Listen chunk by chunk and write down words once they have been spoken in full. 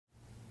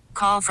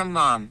Call from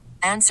mom.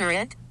 Answer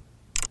it.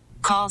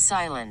 Call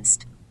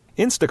silenced.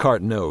 Instacart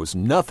knows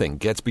nothing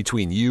gets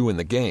between you and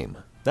the game.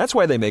 That's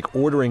why they make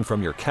ordering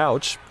from your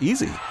couch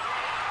easy.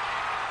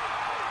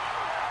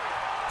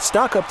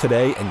 Stock up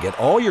today and get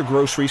all your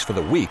groceries for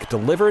the week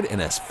delivered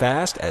in as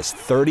fast as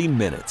 30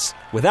 minutes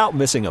without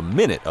missing a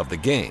minute of the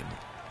game.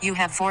 You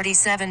have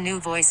 47 new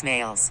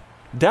voicemails.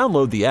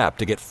 Download the app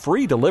to get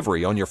free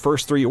delivery on your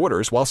first 3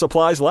 orders while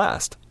supplies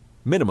last.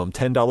 Minimum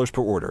 $10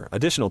 per order.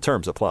 Additional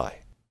terms apply.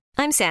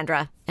 I'm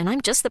Sandra, and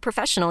I'm just the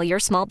professional your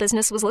small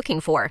business was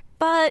looking for.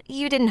 But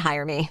you didn't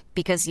hire me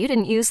because you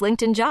didn't use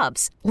LinkedIn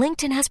Jobs.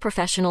 LinkedIn has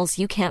professionals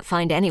you can't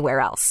find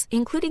anywhere else,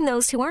 including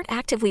those who aren't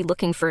actively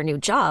looking for a new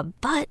job,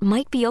 but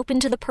might be open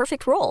to the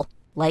perfect role,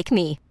 like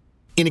me.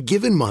 In a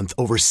given month,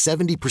 over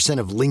 70%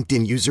 of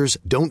LinkedIn users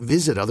don't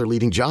visit other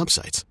leading job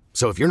sites.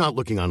 So if you're not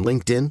looking on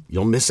LinkedIn,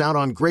 you'll miss out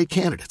on great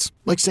candidates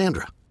like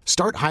Sandra.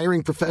 Start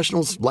hiring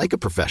professionals like a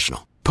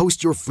professional.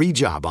 Post your free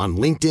job on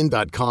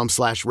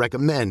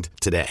linkedin.com/recommend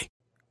today.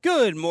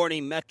 Good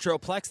morning,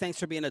 Metroplex. Thanks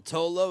for being a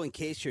Tolo. In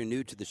case you're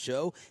new to the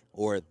show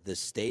or the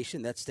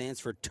station, that stands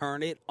for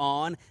Turn It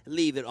On,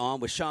 Leave It On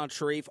with Sean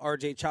Sharif,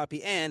 RJ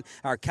Choppy, and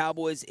our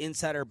Cowboys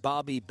insider,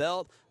 Bobby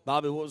Belt.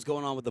 Bobby, what was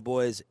going on with the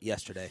boys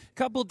yesterday?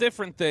 Couple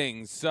different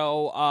things.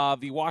 So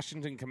the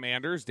Washington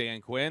Commanders, Dan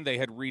Quinn, they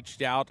had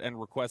reached out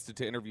and requested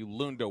to interview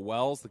Lunda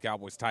Wells, the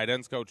Cowboys tight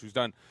ends coach, who's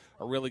done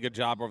a really good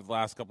job over the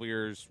last couple of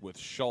years with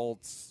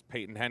Schultz,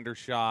 Peyton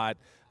Hendershot,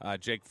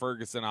 Jake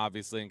Ferguson,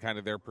 obviously, and kind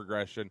of their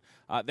progression.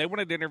 They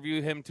wanted to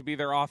interview him to be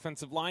their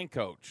offensive line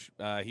coach.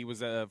 He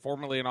was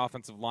formerly an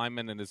offensive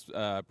lineman in his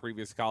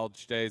previous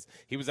college days.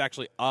 He was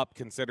actually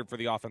considered for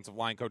the offensive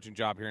line coaching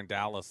job here in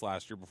Dallas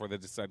last year before they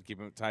decided to keep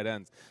him at tight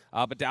ends.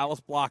 But Dallas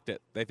blocked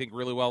it. They think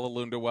really well of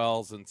Lunda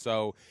Wells, and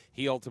so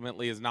he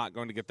ultimately is not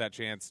going to get that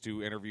chance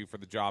to interview for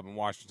the job in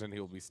Washington. He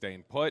will be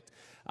staying put.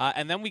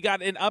 And then we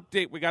got an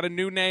update. We got a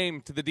new name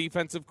to the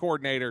defensive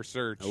coordinator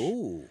search.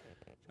 Ooh.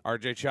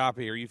 RJ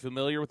Choppy, are you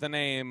familiar with the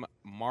name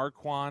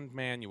Marquand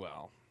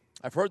Manuel?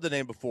 I've heard the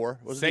name before.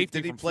 Safety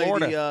did he from play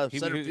Florida. the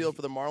center field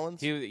for the Marlins?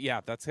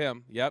 Yeah, that's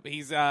him. Yep,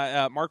 he's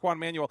Marquand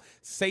Manuel,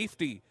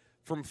 safety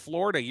from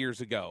Florida years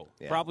ago.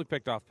 Yeah. Probably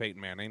picked off Peyton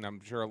Manning.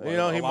 I'm sure he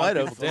lot might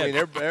of have. people did.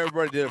 I mean,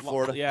 everybody did at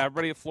Florida. Yeah,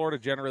 everybody at Florida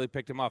generally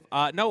picked him up.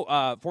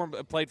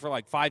 Played for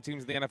like 5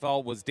 teams in the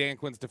NFL, was Dan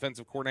Quinn's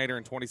defensive coordinator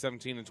in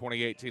 2017 and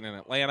 2018 in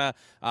Atlanta.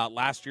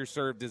 Last year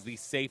served as the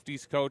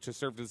safeties coach, has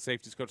served as the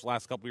safeties coach the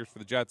last couple years for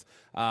the Jets.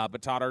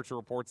 But Todd Archer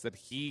reports that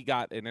he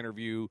got an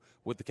interview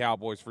with the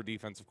Cowboys for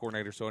defensive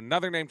coordinator. So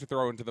another name to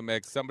throw into the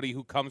mix, somebody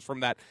who comes from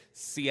that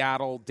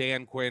Seattle,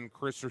 Dan Quinn,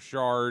 Chris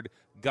Richard,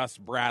 Gus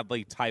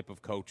Bradley type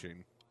of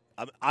coaching.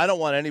 I don't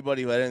want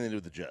anybody who had anything to do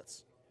with the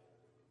Jets.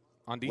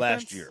 On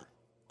defense? Last year.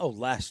 Oh,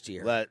 last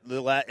year.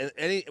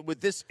 With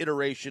this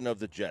iteration of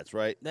the Jets,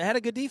 right? They had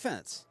a good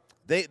defense.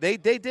 They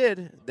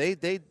did.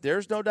 They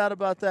there's no doubt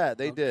about that.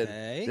 They did.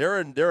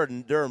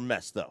 They're a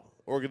mess though.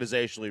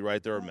 Organizationally,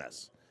 right? They're a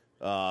mess.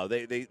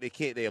 They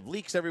can't. They have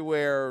leaks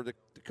everywhere. The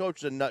coach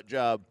is a nut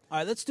job. All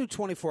right, let's do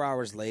 24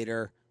 hours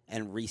later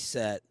and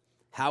reset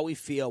how we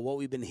feel, what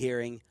we've been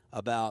hearing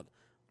about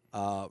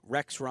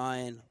Rex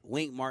Ryan,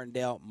 Wink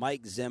Martindale,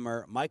 Mike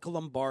Zimmer, Michael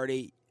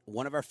Lombardi,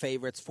 one of our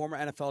favorites, former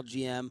NFL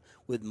GM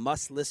with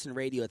Must Listen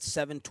Radio at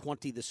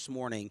 7:20 this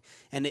morning.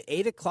 And at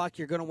 8 o'clock,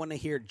 you're going to want to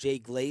hear Jay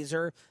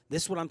Glazer.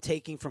 This is what I'm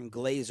taking from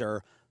Glazer,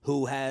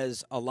 who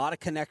has a lot of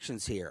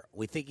connections here.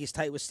 We think he's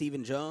tight with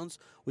Stephen Jones.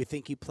 We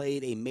think he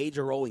played a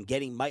major role in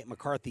getting Mike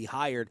McCarthy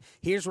hired.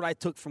 Here's what I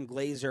took from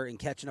Glazer in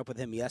catching up with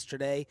him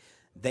yesterday.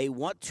 They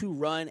want to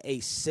run a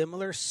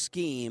similar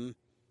scheme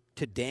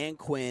to Dan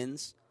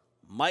Quinn's.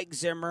 Mike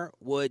Zimmer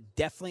would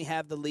definitely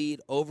have the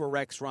lead over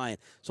Rex Ryan.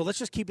 So let's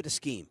just keep it a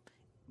scheme.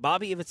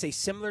 Bobby, if it's a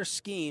similar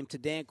scheme to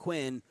Dan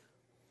Quinn,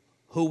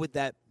 who would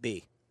that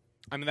be?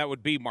 I mean, that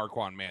would be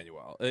Marquand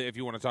Manuel, if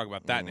you want to talk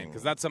about that name,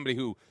 because that's somebody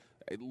who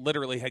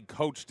literally had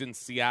coached in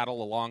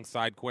Seattle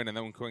alongside Quinn, and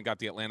then when Quinn got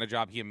the Atlanta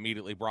job, he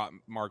immediately brought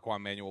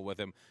Marquand Manuel with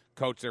him.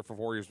 Coached there for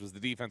 4 years, was the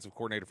defensive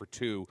coordinator for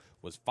 2,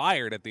 was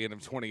fired at the end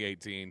of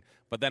 2018,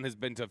 but then has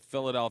been to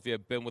Philadelphia,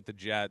 been with the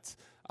Jets.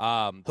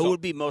 Who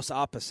would be most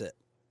opposite?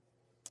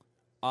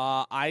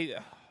 I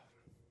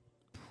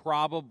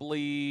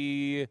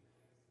probably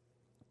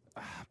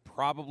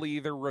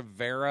either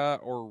Rivera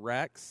or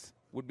Rex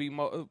would be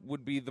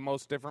the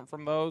most different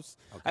from those.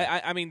 Okay.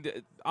 I mean,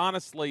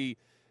 honestly,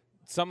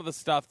 some of the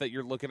stuff that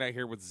you're looking at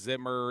here with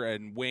Zimmer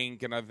and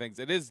Wink and other things,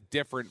 it is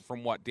different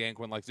from what Dan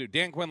Quinn likes to do.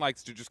 Dan Quinn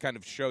likes to just kind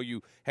of show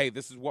you, hey,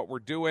 this is what we're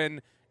doing,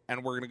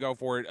 and we're going to go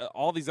for it.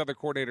 All these other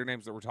coordinator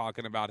names that we're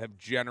talking about have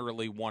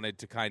generally wanted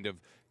to kind of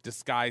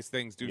disguise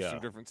things, do some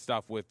different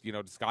stuff with,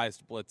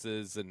 disguised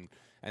blitzes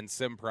and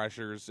sim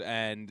pressures,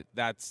 and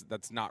that's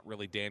not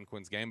really Dan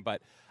Quinn's game.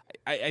 But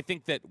I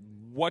think that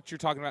what you're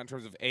talking about in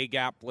terms of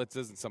A-gap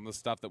blitzes and some of the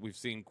stuff that we've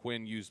seen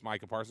Quinn use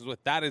Micah Parsons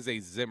with, that is a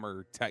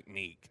Zimmer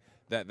technique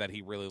that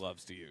he really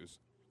loves to use.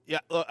 Yeah,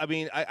 look, I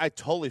mean, I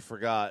totally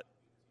forgot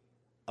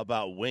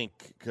about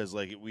Wink because,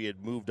 we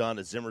had moved on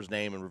to Zimmer's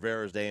name and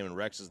Rivera's name and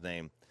Rex's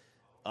name.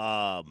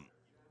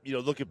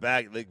 looking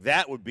back, like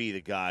that would be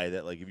the guy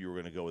that, like, if you were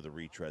going to go with a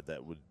retread,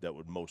 that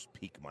would most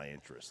pique my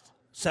interest.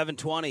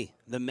 720,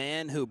 the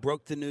man who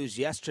broke the news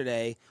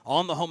yesterday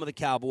on the home of the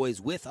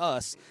Cowboys with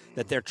us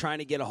that they're trying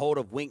to get a hold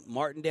of Wink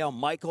Martindale,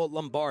 Michael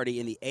Lombardi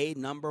in the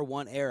number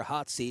 1 air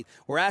hot seat.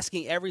 We're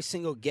asking every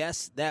single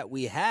guest that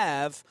we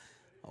have,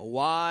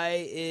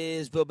 why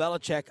is Bill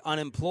Belichick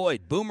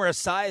unemployed? Boomer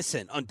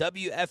Esiason on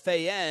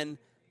WFAN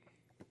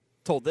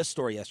told this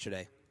story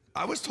yesterday.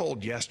 I was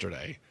told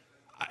yesterday,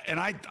 and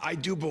I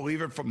do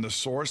believe it from the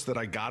source that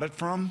I got it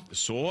from. The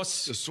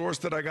source? The source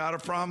that I got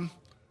it from.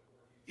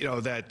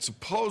 That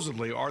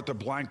supposedly Arthur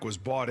Blank was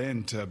bought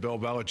into Bill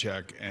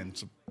Belichick and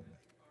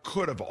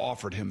could have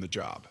offered him the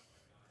job.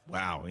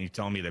 Wow. And you're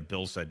telling me that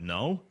Bill said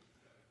no?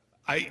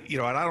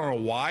 And I don't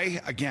know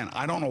why. Again,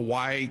 I don't know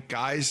why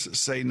guys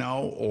say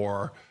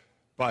no,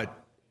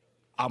 but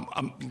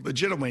I'm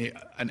legitimately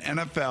an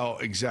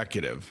NFL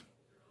executive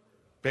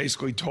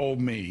basically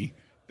told me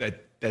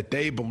that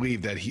they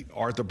believe that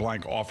Arthur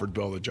Blank offered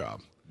Bill the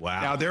job.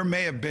 Wow. Now, there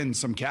may have been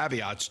some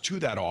caveats to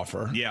that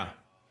offer. Yeah.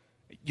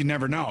 You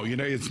never know.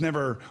 It's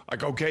never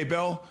like, okay,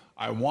 Bill,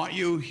 I want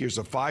you. Here's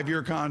a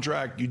 5-year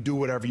contract. You do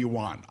whatever you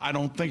want. I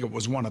don't think it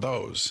was one of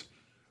those.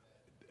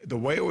 The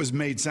way it was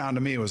made sound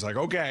to me was like,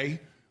 okay,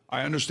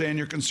 I understand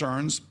your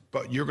concerns,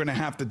 but you're going to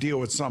have to deal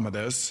with some of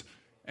this.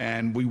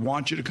 And we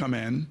want you to come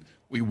in.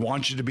 We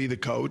want you to be the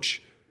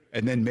coach.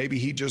 And then maybe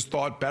he just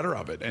thought better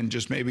of it and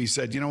just maybe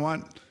said, you know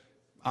what?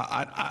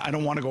 I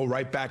don't want to go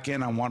right back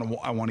in. I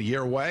want a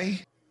year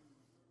away.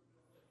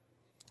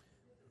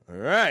 All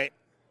right.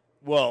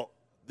 Well,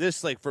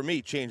 this, like, for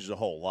me, changes a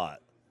whole lot.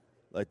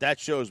 Like, that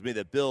shows me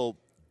that Bill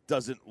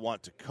doesn't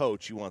want to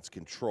coach. He wants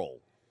control.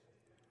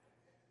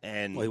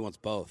 And he wants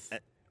both.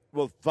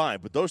 Well, fine,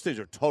 but those things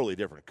are totally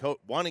different.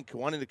 Wanting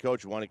to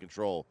coach and wanting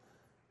control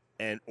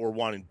or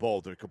wanting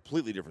both are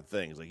completely different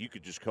things. Like, you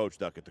could just coach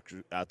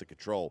without the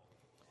control.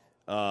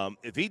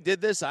 If he did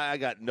this, I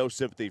got no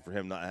sympathy for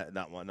him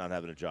not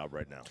having a job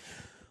right now.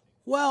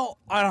 Well,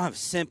 I don't have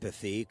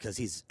sympathy because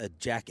he's a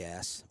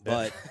jackass.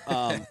 But,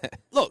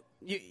 look,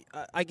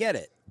 I get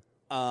it.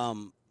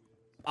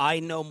 I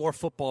know more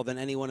football than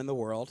anyone in the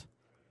world.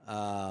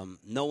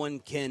 No one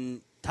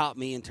can top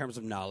me in terms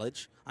of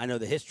knowledge. I know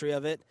the history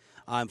of it.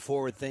 I'm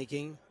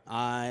forward-thinking.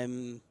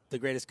 I'm the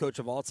greatest coach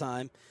of all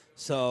time.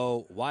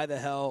 So why the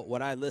hell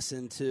would I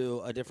listen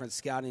to a different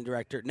scouting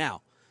director?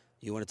 Now,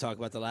 you want to talk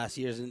about the last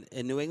years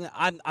in New England?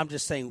 I'm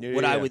just saying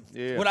what I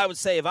would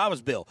say if I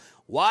was Bill.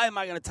 Why am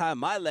I going to tie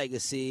my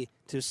legacy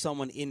to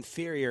someone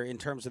inferior in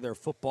terms of their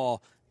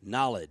football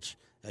knowledge?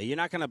 You're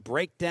not going to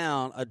break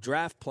down a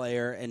draft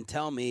player and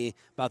tell me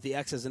about the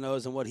X's and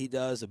O's and what he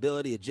does,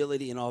 ability,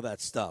 agility, and all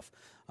that stuff.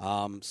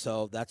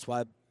 So that's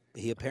why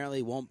he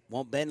apparently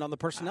won't bend on the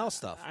personnel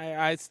stuff.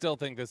 I still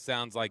think this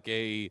sounds like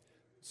a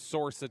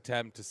source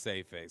attempt to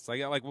save face.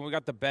 Like when we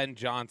got the Ben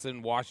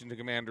Johnson Washington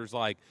Commanders,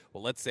 like,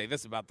 well, let's say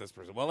this about this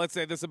person. Well, let's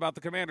say this about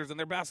the Commanders and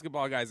their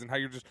basketball guys and how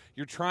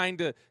you're trying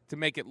to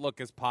make it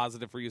look as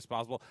positive for you as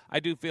possible. I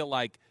do feel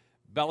like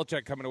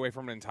Belichick coming away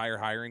from an entire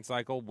hiring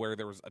cycle where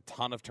there was a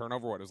ton of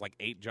turnover. It was like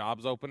 8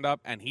 jobs opened up,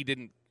 and he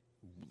didn't,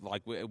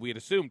 like we had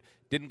assumed,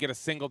 didn't get a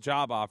single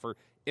job offer.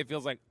 It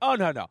feels like, oh,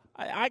 no,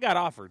 I got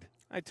offered.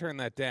 I turned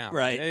that down.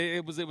 Right.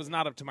 It was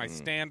not up to my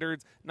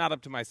standards, not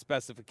up to my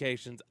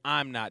specifications.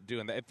 I'm not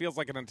doing that. It feels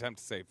like an attempt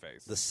to save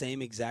face. The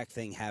same exact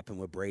thing happened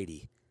with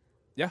Brady.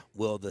 Yeah.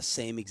 Will the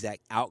same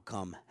exact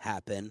outcome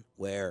happen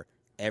where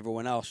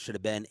everyone else should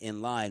have been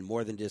in line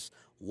more than just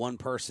one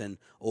person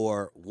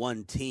or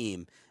one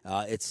team?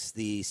 It's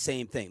the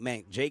same thing.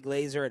 Man, Jay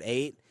Glazer at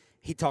 8,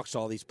 he talks to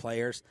all these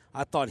players.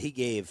 I thought he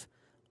gave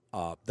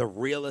the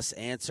realest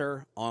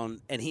answer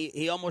on, and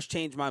he almost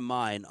changed my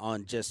mind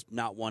on just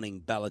not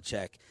wanting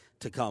Belichick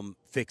to come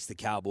fix the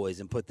Cowboys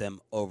and put them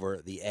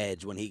over the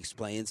edge when he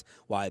explains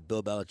why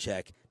Bill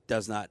Belichick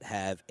does not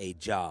have a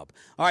job.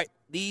 All right,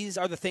 these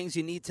are the things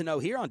you need to know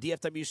here on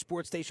DFW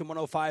Sports Station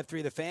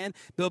 105.3 The Fan.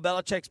 Bill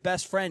Belichick's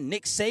best friend,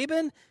 Nick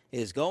Saban,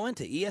 is going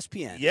to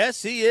ESPN.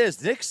 Yes, he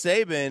is. Nick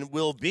Saban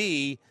will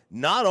be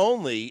not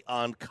only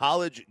on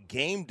College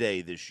Game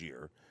Day this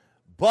year,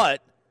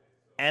 but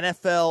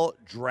NFL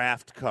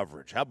draft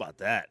coverage. How about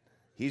that?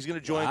 He's going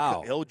to join.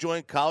 Wow. He'll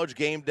join College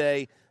Game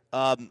Day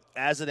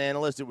as an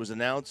analyst. It was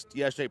announced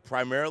yesterday,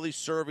 primarily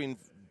serving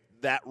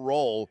that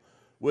role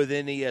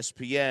within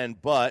ESPN,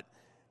 but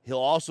he'll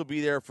also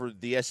be there for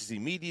the SEC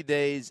Media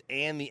Days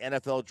and the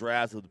NFL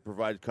Draft. He'll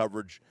provide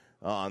coverage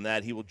on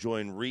that. He will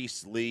join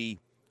Reese, Lee,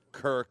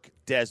 Kirk,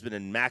 Desmond,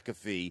 and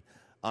McAfee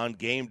on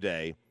Game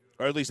Day,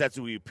 or at least that's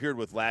who he appeared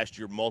with last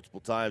year multiple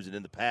times and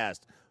in the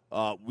past.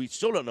 We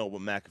still don't know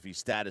what McAfee's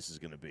status is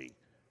going to be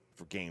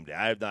for Game Day.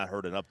 I have not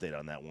heard an update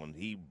on that one.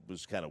 He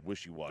was kind of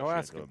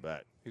wishy-washy coming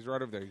back. He's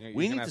right over there.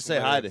 We need to say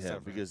hi to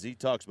him because he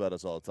talks about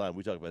us all the time.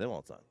 We talk about him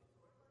all the time.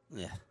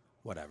 Yeah,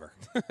 whatever.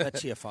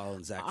 Bet you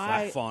following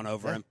Zach fawn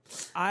over him.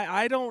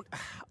 I don't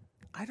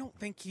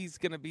think he's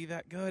going to be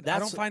that good. I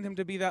don't find him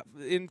to be that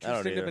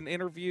interesting of an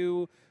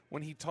interview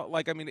when he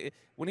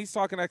when he's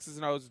talking X's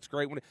and O's, it's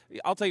great.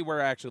 I'll tell you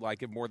where I actually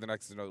like him more than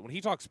X's and O's. When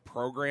he talks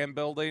program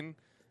building,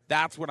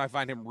 That's when I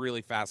find him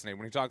really fascinating.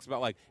 When he talks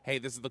about, like, hey,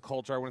 this is the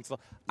culture.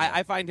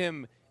 I find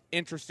him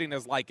interesting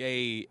as, like,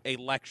 a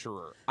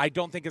lecturer. I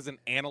don't think as an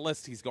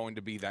analyst he's going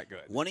to be that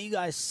good. One of you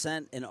guys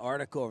sent an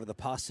article over the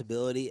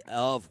possibility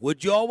of,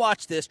 would you all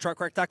watch this,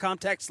 truckwreck.com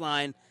text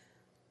line,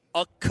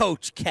 a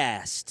coach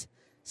cast.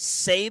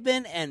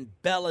 Saban and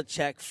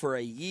Belichick for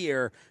a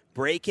year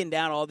breaking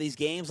down all these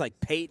games like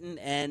Peyton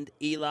and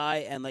Eli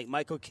and like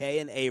Michael Kay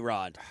and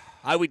A-Rod.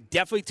 I would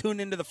definitely tune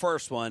into the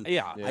first one.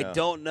 Yeah. I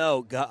don't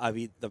know. I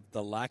mean,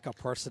 the lack of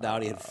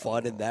personality and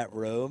fun in that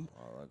room.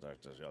 Oh,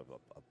 that's a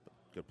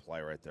good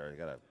play right there. You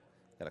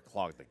gotta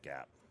clog the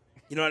gap.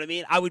 You know what I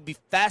mean? I would be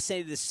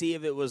fascinated to see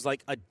if it was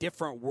like a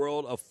different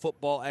world of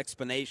football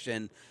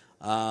explanation.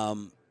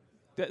 So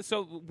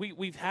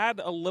we've had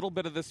a little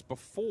bit of this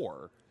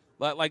before.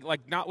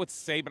 Like not with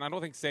Saban. I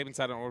don't think Saban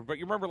said it, but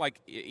you remember like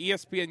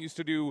ESPN used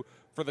to do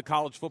for the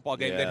college football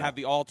game. They'd have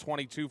the all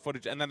 22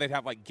 footage, and then they'd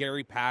have like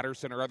Gary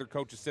Patterson or other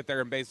coaches sit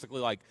there and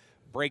basically like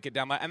break it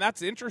down. And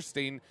that's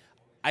interesting.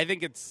 I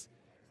think it's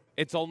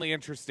only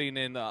interesting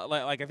in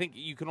I think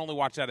you can only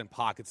watch that in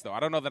pockets though.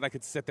 I don't know that I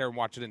could sit there and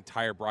watch an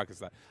entire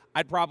broadcast of that.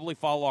 I'd probably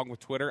follow along with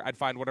Twitter. I'd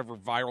find whatever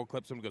viral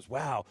clip someone goes,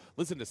 wow,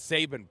 listen to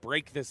Saban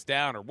break this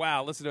down, or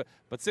wow, listen to.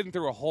 But sitting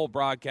through a whole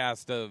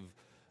broadcast of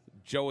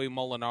Joey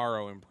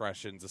Molinaro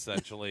impressions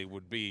essentially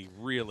would be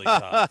really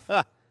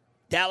tough.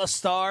 Dallas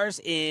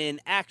Stars in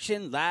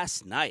action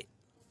last night.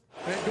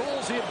 And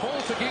goals in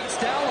both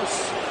against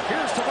Dallas.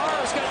 Here's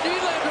Tavares, got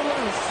Nylander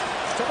loose.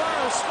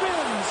 Tavares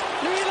spins.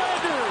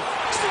 Nylander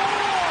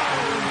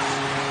scores!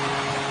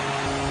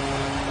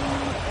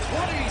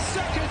 20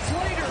 seconds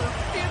later,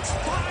 it's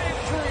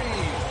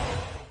 5-3.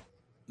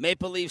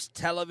 Maple Leafs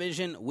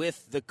television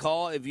with the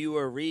call. If you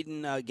were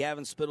reading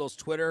Gavin Spittle's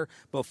Twitter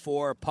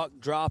before puck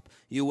drop,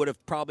 you would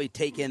have probably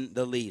taken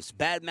the Leafs.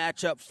 Bad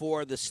matchup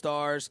for the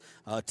Stars.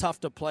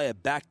 Tough to play a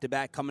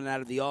back-to-back coming out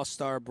of the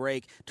All-Star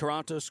break.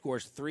 Toronto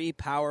scores 3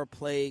 power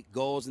play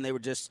goals, and they were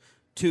just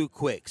too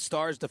quick.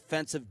 Stars'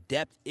 defensive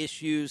depth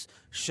issues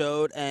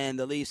showed, and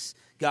the Leafs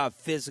got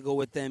physical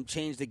with them,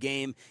 changed the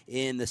game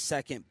in the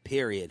second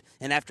period.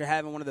 And after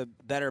having one of the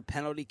better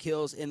penalty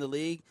kills in the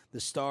league, the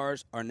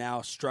Stars are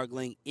now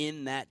struggling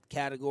in that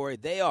category.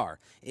 They are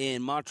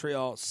in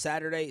Montreal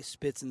Saturday.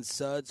 Spits and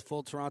Suds.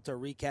 Full Toronto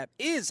recap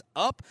is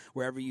up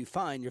wherever you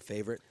find your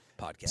favorite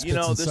podcast. You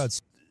know,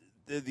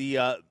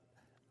 the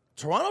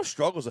Toronto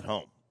struggles at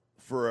home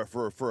for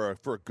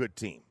a good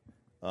team.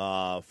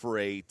 For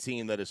a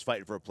team that is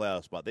fighting for a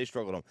playoff spot. They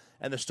struggle at home.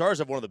 And the Stars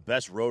have one of the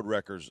best road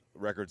records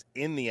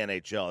in the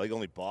NHL. I think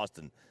only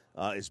Boston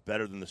is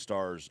better than the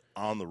Stars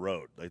on the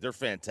road. Like, they're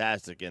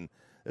fantastic, and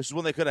this is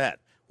one they could have had.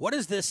 What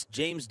is this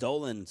James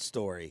Dolan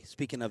story,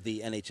 speaking of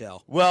the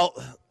NHL? Well,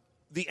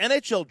 the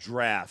NHL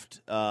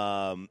draft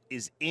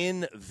is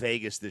in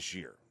Vegas this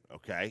year,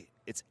 okay?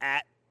 It's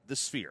at the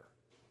Sphere.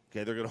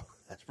 Okay, they're going to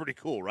 – that's pretty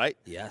cool, right?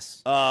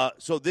 Yes.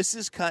 So this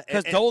is kind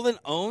because Dolan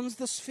owns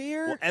the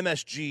Sphere. Well,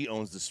 MSG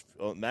owns this.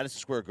 Madison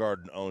Square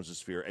Garden owns the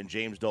Sphere, and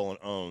James Dolan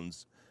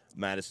owns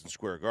Madison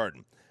Square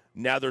Garden.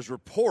 Now, there's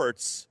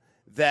reports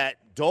that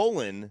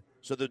Dolan.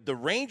 So the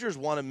Rangers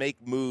want to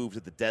make moves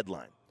at the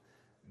deadline,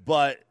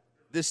 but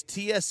this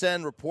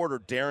TSN reporter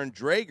Darren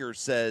Drager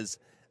says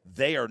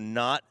they are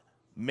not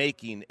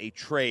making a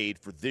trade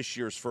for this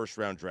year's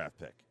first-round draft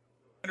pick.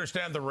 I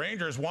understand the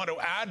Rangers want to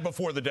add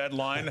before the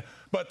deadline,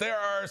 but there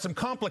are some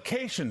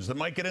complications that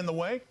might get in the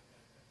way.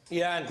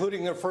 Yeah,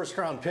 including their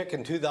first-round pick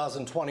in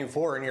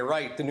 2024. And you're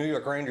right, the New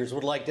York Rangers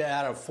would like to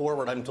add a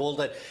forward. I'm told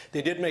that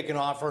they did make an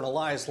offer on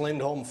Elias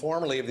Lindholm,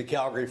 formerly of the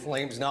Calgary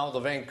Flames, now the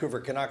Vancouver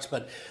Canucks,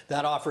 but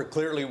that offer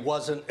clearly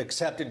wasn't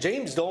accepted.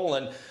 James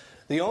Dolan,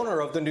 the owner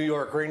of the New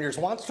York Rangers,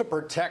 wants to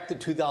protect the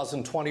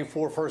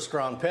 2024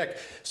 first-round pick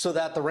so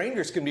that the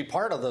Rangers can be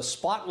part of the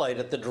spotlight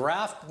at the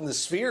draft in the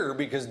Sphere,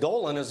 because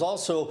Dolan is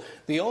also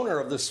the owner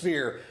of the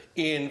Sphere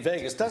in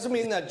Vegas. Doesn't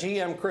mean that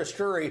GM Chris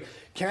Drury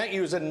can't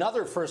use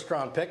another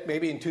first-round pick,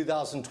 maybe in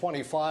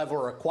 2025,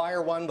 or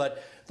acquire one,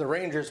 but the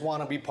Rangers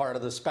want to be part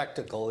of the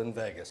spectacle in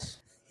Vegas.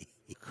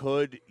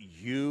 Could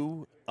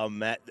you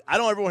imagine? I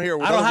don't ever want to hear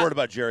one word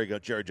about Jerry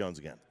Jones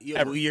again.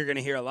 You're going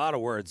to hear a lot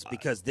of words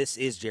because this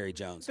is Jerry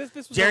Jones.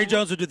 Jerry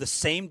Jones would do the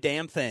same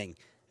damn thing.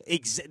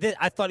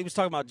 I thought he was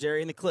talking about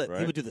Jerry in the clip. Right.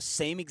 He would do the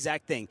same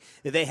exact thing.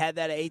 They had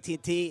that at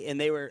AT&T, and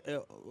they were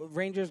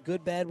Rangers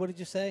good, bad. What did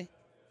you say?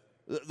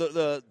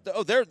 They're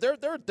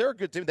a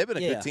good team. They've been a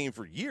good team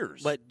for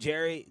years. But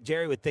Jerry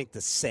would think the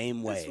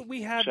same way.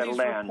 We had these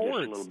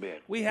reports.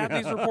 We had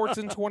these reports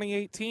in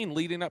 2018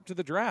 leading up to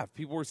the draft.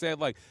 People were saying,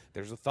 like,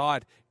 there's a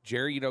thought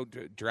Jerry,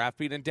 draft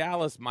beat in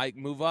Dallas might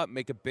move up,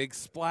 make a big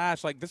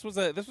splash. Like, this was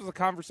a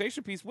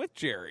conversation piece with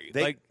Jerry.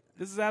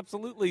 This is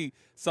absolutely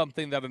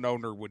something that an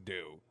owner would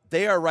do.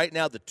 They are right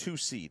now the 2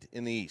 seed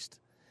in the East.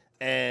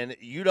 And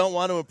you don't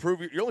want to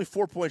improve you're only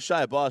 4 points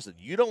shy of Boston.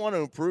 You don't want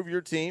to improve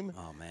your team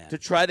to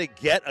try to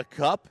get a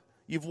cup.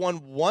 You've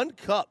won 1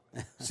 cup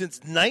since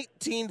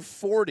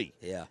 1940.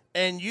 Yeah.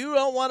 And you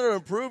don't want to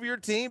improve your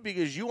team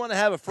because you want to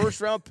have a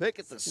first-round pick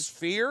at the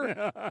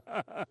Sphere?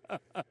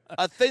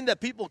 A thing that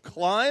people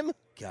climb?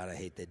 God, I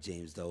hate that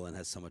James Dolan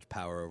has so much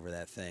power over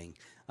that thing.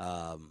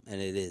 And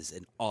it is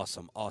an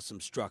awesome,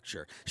 awesome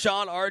structure.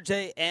 Sean,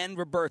 RJ, and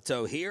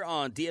Roberto here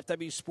on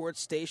DFW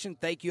Sports Station.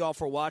 Thank you all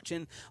for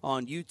watching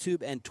on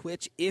YouTube and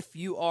Twitch. If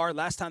you are,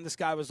 last time this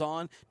guy was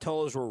on,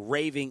 Tolos were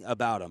raving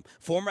about him.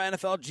 Former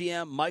NFL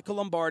GM Michael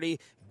Lombardi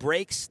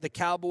breaks the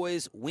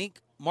Cowboys Wink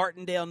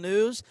Martindale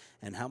news,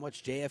 and how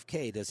much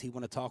JFK does he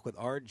want to talk with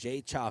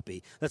RJ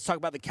Choppy? Let's talk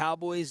about the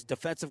Cowboys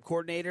defensive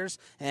coordinators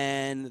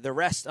and the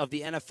rest of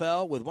the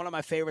NFL with one of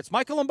my favorites,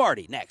 Michael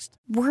Lombardi, next.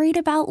 Worried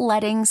about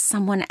letting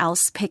someone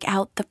else pick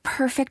out the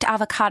perfect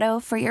avocado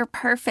for your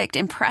perfect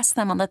impress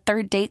them on the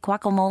third date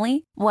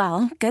guacamole?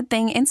 Well, good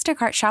thing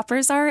Instacart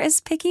shoppers are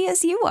as picky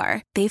as you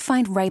are. They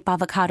find ripe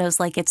avocados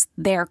like it's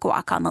their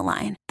guac on the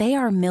line. They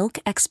are milk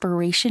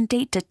expiration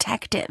date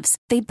detectives.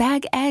 They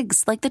bag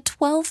eggs like the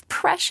 12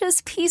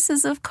 precious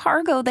pieces of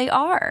cargo they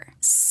are.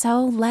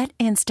 So let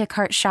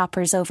Instacart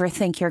shoppers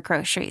overthink your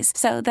groceries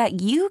so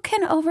that you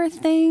can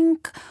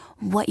overthink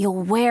what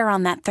you'll wear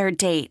on that third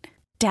date.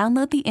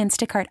 Download the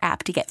Instacart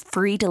app to get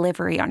free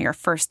delivery on your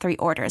first 3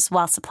 orders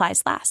while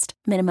supplies last.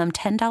 Minimum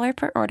 $10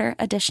 per order.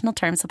 Additional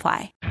terms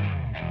apply.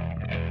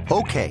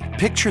 Okay,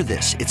 picture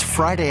this. It's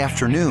Friday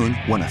afternoon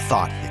when a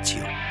thought hits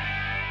you.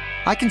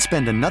 I can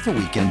spend another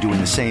weekend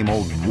doing the same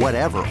old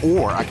whatever,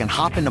 or I can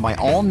hop into my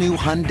all-new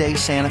Hyundai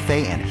Santa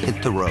Fe and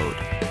hit the road.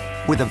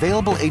 With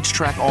available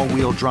H-Track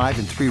all-wheel drive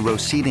and 3-row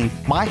seating,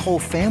 my whole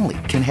family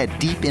can head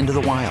deep into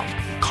the wild.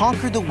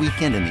 Conquer the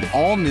weekend in the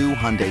all-new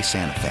Hyundai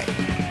Santa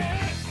Fe.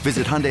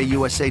 Visit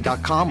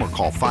HyundaiUSA.com or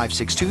call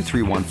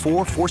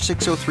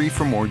 562-314-4603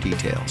 for more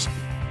details.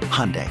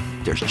 Hyundai,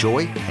 there's joy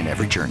in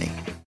every journey.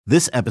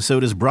 This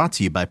episode is brought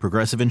to you by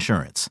Progressive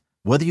Insurance.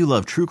 Whether you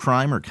love true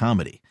crime or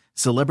comedy,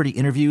 celebrity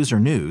interviews or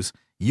news,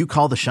 you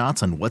call the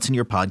shots on what's in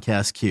your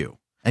podcast queue.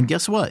 And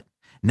guess what?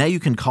 Now you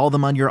can call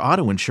them on your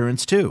auto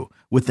insurance too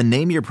with the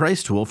Name Your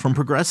Price tool from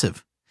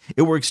Progressive.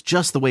 It works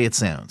just the way it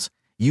sounds.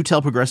 You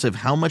tell Progressive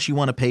how much you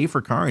want to pay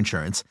for car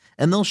insurance,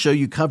 and they'll show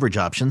you coverage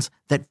options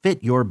that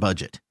fit your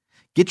budget.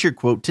 Get your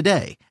quote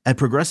today at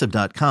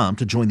Progressive.com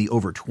to join the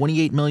over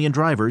 28 million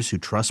drivers who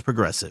trust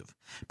Progressive.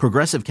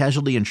 Progressive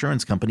Casualty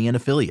Insurance Company and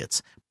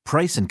Affiliates.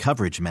 Price and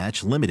coverage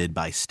match limited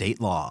by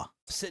state law.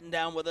 Sitting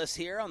down with us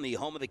here on the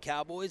home of the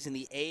Cowboys in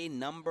the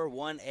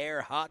 #1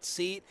 air hot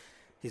seat.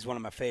 He's one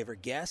of my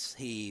favorite guests.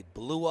 He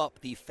blew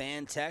up the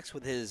fan text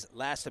with his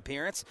last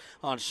appearance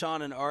on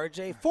Sean and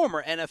RJ.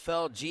 Former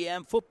NFL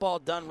GM, Football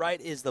Done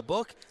Right is the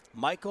book.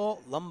 Michael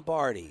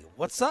Lombardi.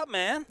 What's up,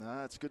 man?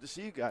 It's good to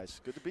see you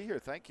guys. Good to be here.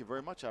 Thank you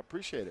very much. I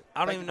appreciate it.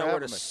 I don't even know where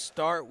to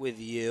start with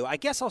you. I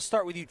guess I'll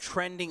start with you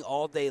trending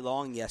all day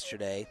long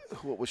yesterday.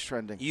 What was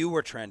trending? You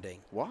were trending.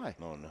 Why?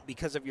 Oh, no.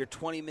 Because of your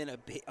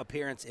 20-minute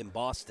appearance in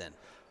Boston.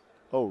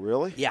 Oh,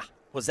 really? Yeah.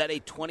 Was that a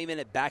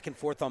 20-minute back and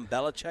forth on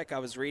Belichick I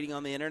was reading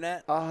on the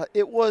internet?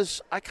 It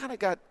was. I kind of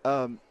got,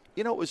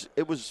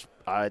 it was,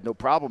 I had no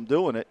problem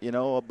doing it,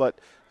 but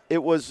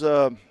it was,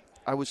 I'm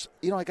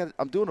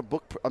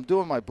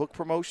doing my book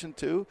promotion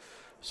too.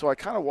 So I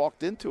kind of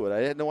walked into it.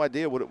 I had no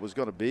idea what it was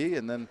going to be.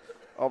 And then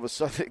all of a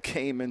sudden it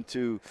came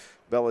into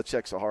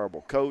Belichick's a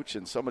horrible coach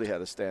and somebody had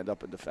to stand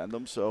up and defend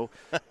him. So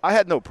I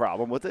had no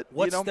problem with it.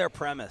 What's their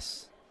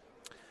premise?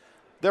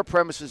 Their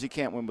premise is he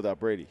can't win without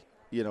Brady.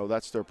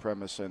 That's their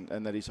premise,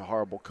 and that he's a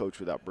horrible coach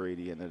without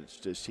Brady, and that it's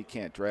just he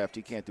can't draft,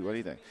 he can't do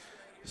anything.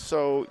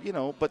 So,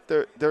 but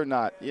they're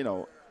not,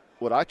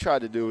 what I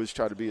tried to do is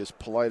try to be as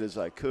polite as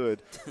I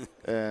could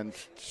and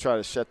try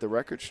to set the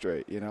record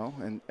straight,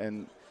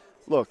 And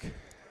look,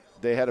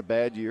 they had a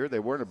bad year. They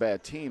weren't a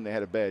bad team. They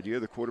had a bad year.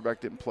 The quarterback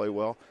didn't play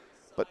well.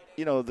 But,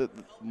 the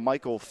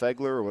Michael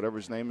Fegler or whatever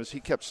his name is, he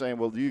kept saying,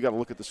 well, you got to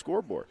look at the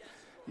scoreboard.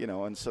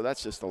 And so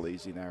that's just a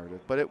lazy narrative.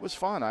 But it was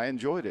fun. I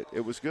enjoyed it.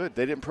 It was good.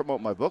 They didn't promote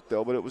my book,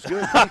 though, but it was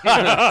good.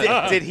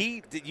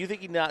 Did you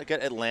think he not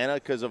get Atlanta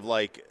because of,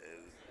 was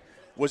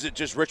it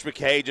just Rich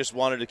McKay just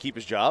wanted to keep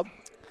his job?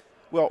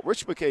 Well,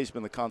 Rich McKay's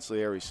been the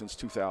consigliere since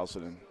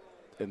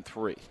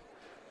 2003.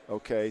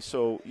 Okay,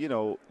 so,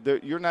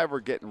 you're never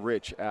getting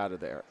Rich out of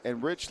there.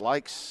 And Rich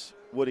likes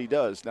what he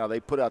does. Now,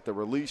 they put out the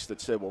release that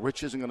said, well,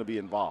 Rich isn't going to be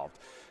involved.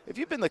 If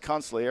you've been the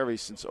consigliere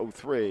since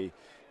 2003,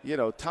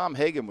 Tom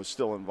Hagen was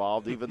still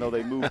involved, even though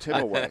they moved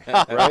him away,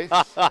 right?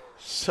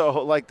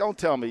 So, don't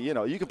tell me,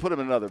 you can put him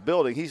in another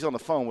building. He's on the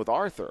phone with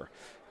Arthur.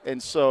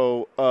 And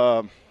so,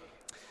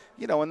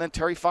 and then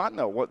Terry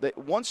Fontenot.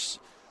 Once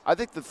I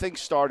think the thing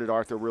started,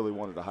 Arthur really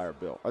wanted to hire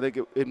Bill. I think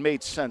it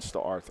made sense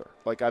to Arthur.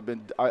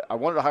 I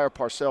wanted to hire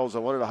Parcells. I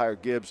wanted to hire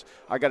Gibbs.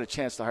 I got a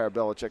chance to hire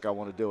Belichick. I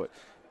want to do it.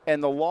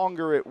 And the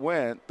longer it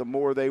went, the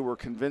more they were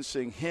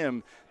convincing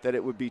him that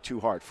it would be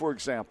too hard. For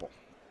example,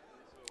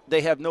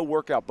 they have no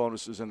workout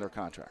bonuses in their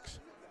contracts.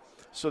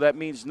 So that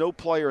means no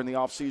player in the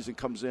offseason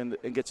comes in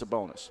and gets a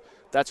bonus.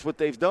 That's what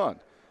they've done.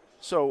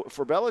 So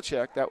for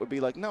Belichick, that would be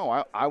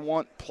no, I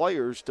want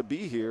players to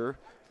be here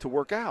to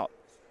work out.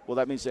 Well,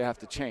 that means they have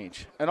to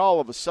change. And all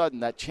of a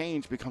sudden, that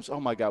change becomes, oh,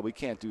 my God, we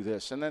can't do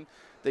this. And then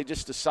they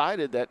just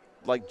decided that,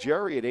 like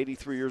Jerry at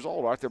 83 years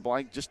old, Arthur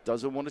Blank just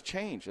doesn't want to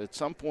change. At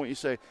some point, you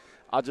say,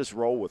 I'll just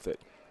roll with it.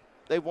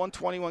 They've won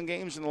 21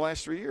 games in the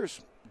last 3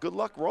 years. Good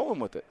luck rolling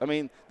with it. I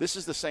mean, this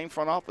is the same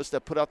front office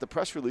that put out the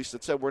press release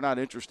that said we're not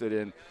interested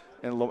in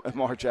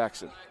Lamar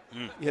Jackson.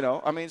 You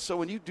know, I mean, so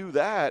when you do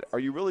that, are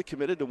you really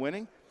committed to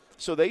winning?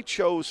 So they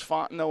chose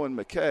Fontenot and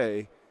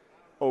McKay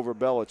over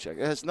Belichick.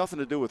 It has nothing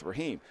to do with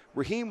Raheem.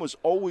 Raheem was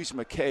always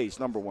McKay's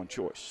number one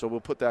choice, so we'll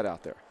put that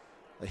out there.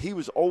 He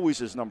was always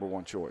his number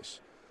one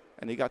choice,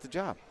 and he got the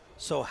job.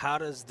 So how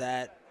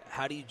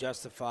do you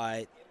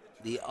justify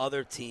the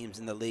other teams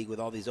in the league with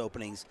all these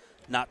openings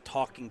not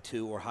talking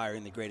to or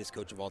hiring the greatest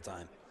coach of all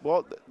time?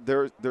 Well,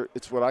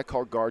 it's what I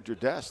call guard your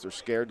desk. They're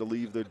scared to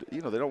leave they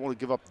don't want to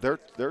give up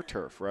their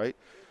turf, right?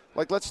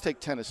 Like, let's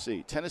take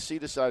Tennessee. Tennessee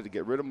decided to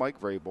get rid of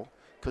Mike Vrabel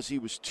because he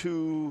was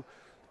too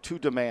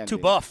demanding.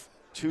 Too buff.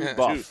 Too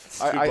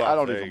buff. I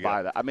don't even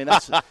buy that. I mean,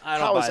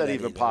 how is that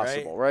even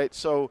possible, right?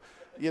 So,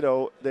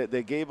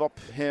 they gave up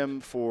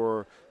him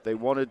for they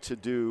wanted to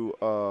do,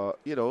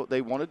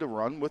 they wanted to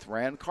run with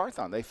Rand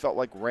Carthon. They felt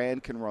like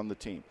Rand can run the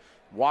team.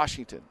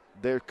 Washington,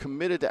 they're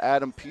committed to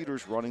Adam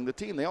Peters running the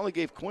team. They only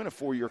gave Quinn a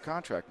 4-year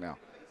contract now.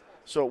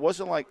 So it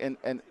wasn't like,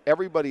 and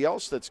everybody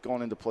else that's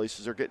gone into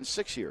places are getting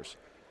 6 years.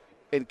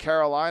 In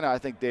Carolina, I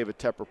think David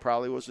Tepper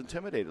probably was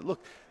intimidated. Look,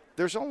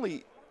 there's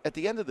only, at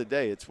the end of the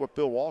day, it's what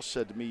Bill Walsh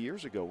said to me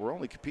years ago. We're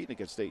only competing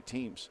against 8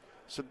 teams.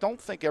 So don't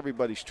think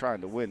everybody's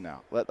trying to win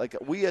now. Like,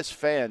 we as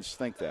fans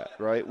think that,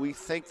 right? We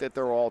think that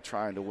they're all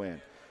trying to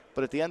win.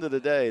 But at the end of the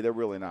day, they're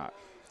really not.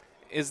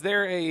 Do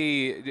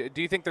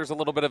you think there's a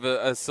little bit of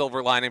a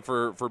silver lining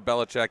for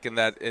Belichick in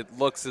that it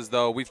looks as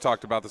though, we've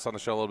talked about this on the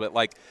show a little bit,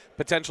 like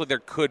potentially there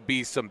could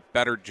be some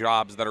better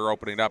jobs that are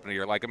opening up in a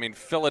year. Like, I mean,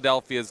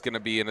 Philadelphia is going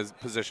to be in a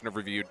position of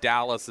review.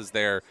 Dallas is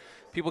there.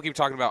 People keep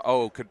talking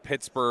about, could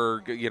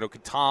Pittsburgh,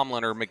 could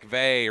Tomlin or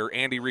McVay or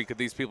Andy Reid, could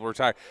these people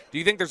retire? Do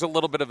you think there's a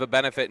little bit of a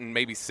benefit in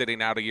maybe sitting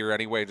out a year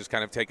anyway, just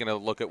kind of taking a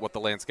look at what the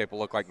landscape will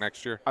look like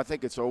next year? I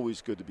think it's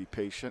always good to be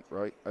patient,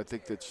 right? I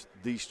think that's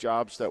these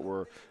jobs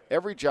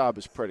every job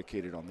is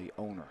predicated on the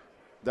owner.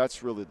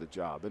 That's really the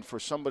job. And for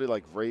somebody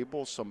like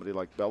Vrabel, somebody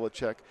like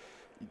Belichick,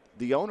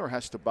 the owner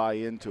has to buy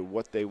into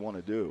what they want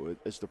to do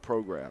as the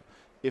program.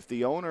 If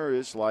the owner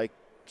is like,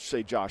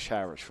 say, Josh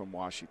Harris from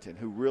Washington,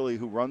 who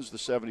runs the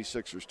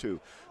 76ers too,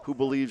 who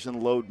believes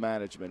in load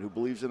management, who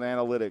believes in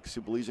analytics,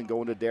 who believes in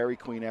going to Dairy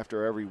Queen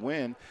after every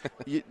win,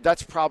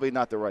 that's probably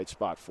not the right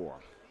spot for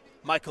him.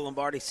 Michael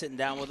Lombardi sitting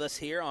down with us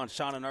here on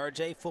Sean and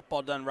RJ.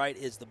 Football Done Right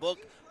is the book.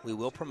 We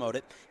will promote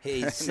it.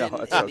 He's sitting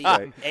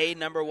in the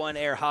number one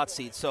air hot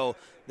seat. So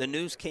the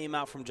news came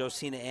out from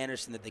Josina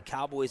Anderson that the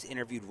Cowboys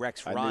interviewed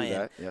Rex Ryan. I knew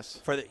that,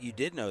 yes. You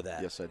did know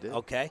that? Yes, I did.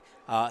 Okay.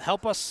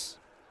 Help us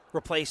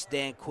replace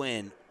Dan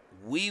Quinn.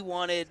 We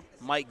wanted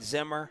Mike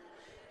Zimmer.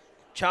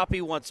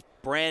 Choppy wants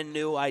brand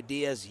new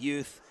ideas,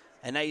 youth,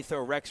 and now you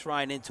throw Rex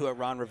Ryan into it,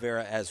 Ron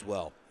Rivera as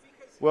well.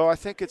 Well, I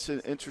think it's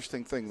an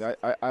interesting thing.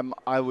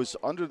 I was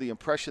under the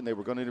impression they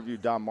were going to interview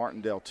Don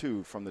Martindale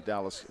too from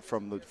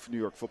the New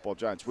York Football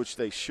Giants, which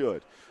they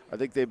should. I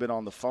think they've been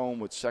on the phone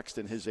with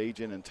Sexton, his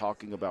agent, and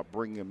talking about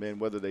bringing him in.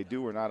 Whether they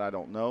do or not, I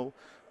don't know.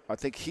 I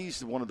think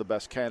he's one of the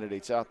best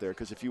candidates out there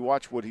because if you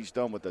watch what he's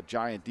done with a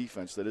giant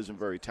defense that isn't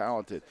very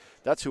talented,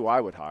 that's who I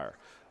would hire.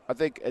 I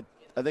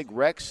think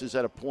Rex is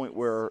at a point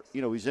where,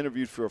 he's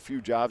interviewed for a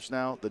few jobs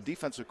now. The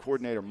defensive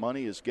coordinator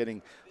money is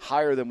getting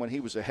higher than when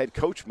he was a head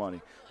coach money,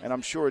 and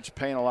I'm sure it's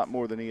paying a lot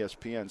more than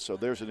ESPN, so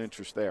there's an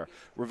interest there.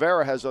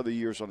 Rivera has other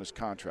years on his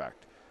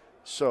contract.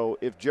 So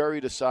if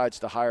Jerry decides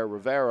to hire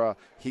Rivera,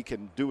 he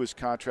can do his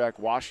contract.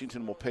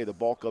 Washington will pay the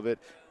bulk of it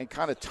and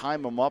kind of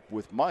time him up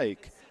with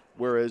Mike,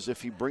 whereas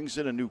if he brings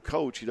in a new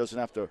coach, he doesn't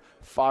have to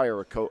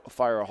fire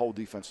a whole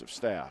defensive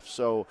staff.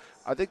 So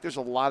I think there's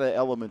a lot of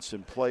elements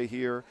in play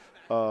here,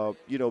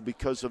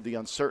 because of the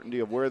uncertainty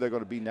of where they're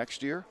going to be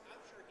next year.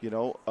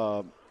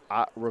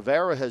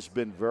 Rivera has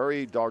been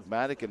very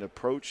dogmatic in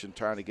approach and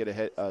trying to get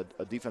a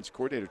defense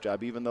coordinator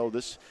job, even though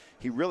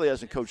he really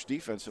hasn't coached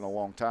defense in a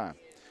long time.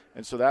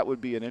 And so that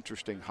would be an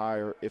interesting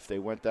hire if they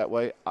went that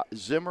way. I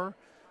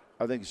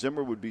think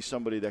Zimmer would be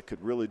somebody that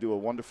could really do a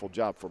wonderful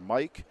job for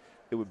Mike.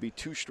 It would be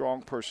 2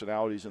 strong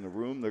personalities in the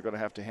room. They're going to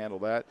have to handle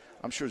that.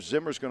 I'm sure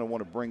Zimmer's going to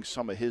want to bring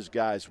some of his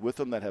guys with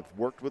him that have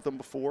worked with him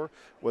before.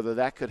 Whether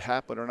that could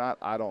happen or not,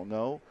 I don't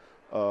know.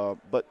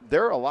 But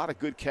there are a lot of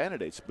good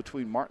candidates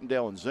between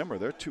Martindale and Zimmer.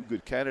 They're 2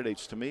 good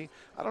candidates to me.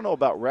 I don't know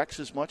about Rex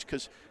as much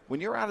because when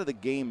you're out of the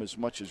game as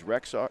much as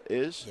Rex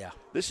is,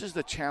 this is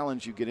the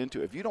challenge you get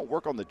into. If you don't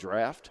work on the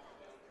draft,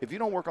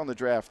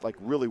 like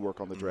really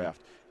work on the draft,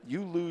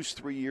 you lose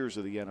 3 years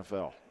of the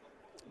NFL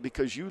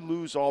because you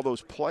lose all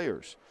those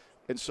players.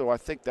 And so I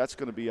think that's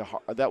going to be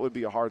that would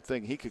be a hard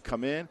thing. He could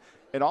come in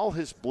and all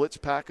his blitz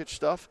package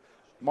stuff,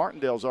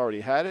 Martindale's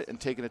already had it and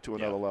taken it to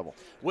another level.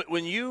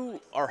 When you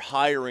are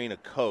hiring a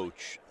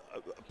coach,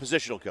 a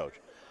positional coach,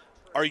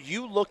 are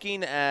you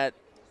looking at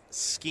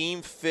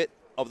scheme fit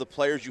of the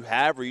players you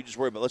have, or you just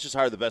worry about let's just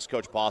hire the best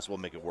coach possible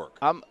and make it work?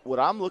 What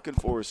I'm looking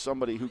for is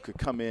somebody who could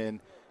come in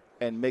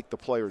and make the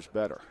players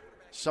better.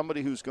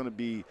 Somebody who's going to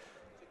be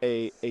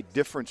a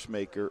difference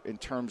maker in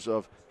terms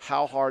of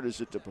how hard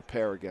is it to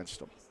prepare against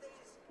them.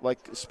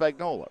 Like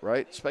Spagnuolo,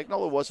 right?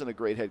 Spagnuolo wasn't a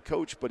great head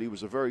coach, but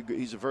he's a very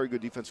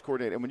good defense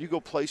coordinator. And when you go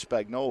play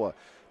Spagnuolo,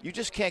 you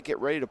just can't get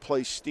ready to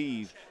play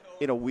Steve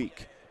in a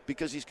week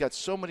because he's got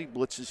so many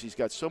blitzes, he's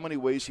got so many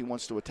ways he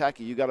wants to attack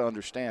you. You got to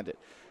understand it.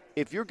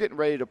 If you're getting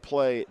ready to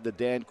play the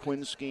Dan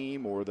Quinn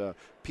scheme or the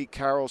Pete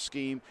Carroll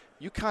scheme,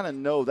 you kind of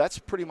know that's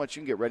pretty much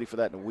you can get ready for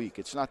that in a week.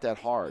 It's not that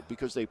hard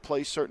because they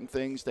play certain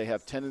things. They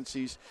have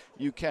tendencies.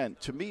 You can.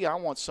 To me, I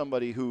want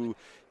somebody who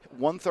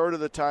 1/3 of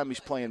the time he's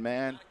playing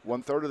man,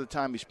 1/3 of the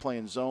time he's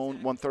playing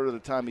zone, 1/3 of the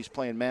time he's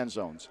playing man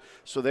zones.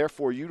 So,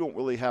 therefore, you don't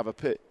really have a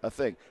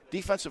thing.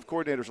 Defensive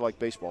coordinators are like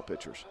baseball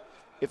pitchers.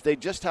 If they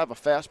just have a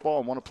fastball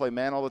and want to play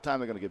man all the time,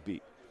 they're going to get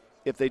beat.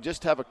 If they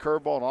just have a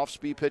curveball, an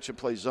off-speed pitch, and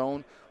play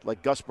zone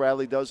like Gus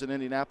Bradley does in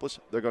Indianapolis,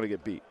 they're going to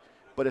get beat.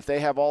 But if they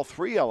have all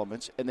three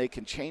elements and they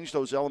can change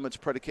those elements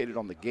predicated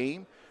on the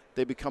game,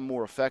 they become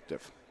more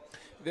effective.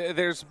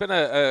 There's been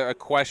a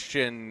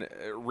question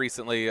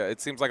recently. It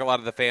seems like a lot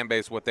of the fan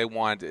base, what they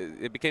want,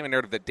 it became a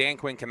narrative that Dan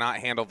Quinn cannot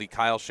handle the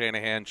Kyle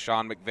Shanahan,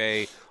 Sean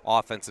McVay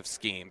offensive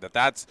scheme,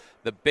 that's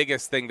the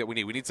biggest thing that we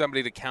need. We need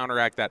somebody to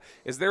counteract that.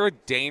 Is there a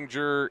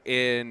danger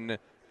in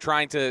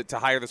trying to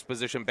hire this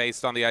position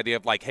based on the idea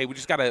of like, hey, we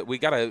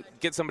gotta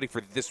get somebody for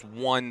this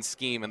one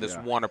scheme and this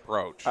one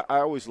approach? I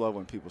always love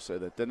when people say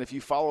that. Then if you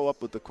follow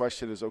up with the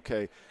question is,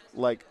 okay,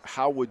 like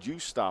how would you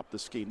stop the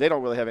scheme? They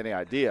don't really have any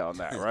idea on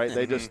that, right?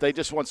 they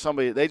just want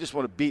somebody. They just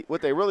want to beat.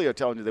 What they really are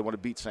telling you, they want to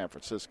beat San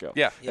Francisco.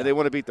 Yeah. And they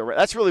want to beat the.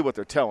 That's really what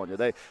they're telling you.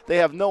 They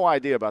have no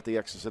idea about the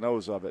X's and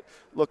O's of it.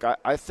 Look,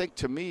 I think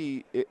to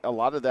me, a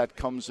lot of that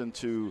comes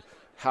into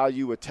how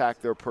you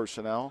attack their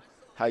personnel,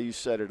 how you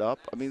set it up.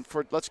 I mean,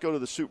 let's go to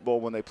the Super Bowl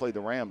when they played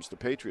the Rams, the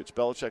Patriots.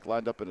 Belichick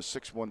lined up in a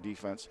 6-1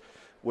 defense,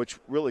 which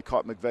really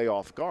caught McVay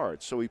off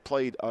guard. So he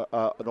played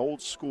an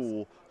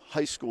old-school,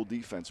 high school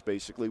defense,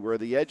 basically, where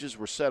the edges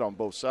were set on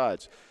both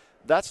sides.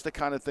 That's the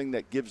kind of thing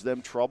that gives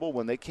them trouble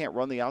when they can't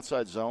run the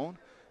outside zone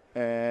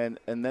and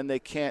then they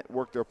can't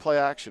work their play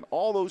action.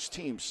 All those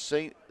teams,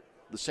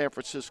 the San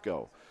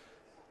Francisco,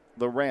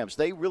 the Rams,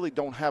 they really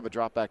don't have a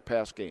drop-back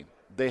pass game.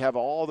 They have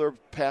all their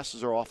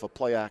passes are off of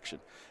play action.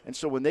 And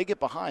so when they get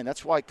behind,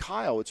 that's why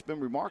Kyle, it's been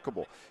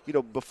remarkable. You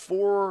know,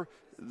 before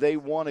they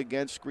won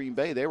against Green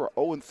Bay, they were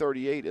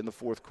 0-38 in the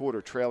fourth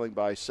quarter, trailing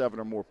by 7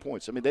 or more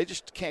points. I mean, they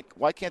just can't –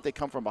 why can't they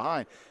come from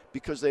behind?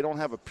 Because they don't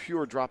have a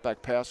pure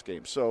drop-back pass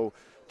game. So,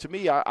 to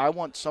me, I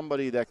want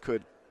somebody that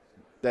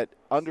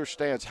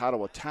understands how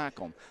to attack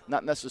them,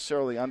 not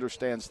necessarily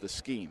understands the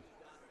scheme.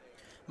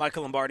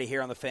 Michael Lombardi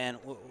here on The Fan.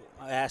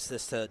 I asked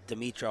this to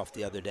Dimitroff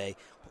the other day.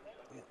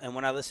 And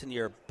when I listen to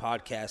your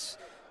podcasts,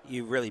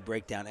 you really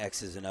break down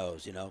X's and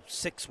O's,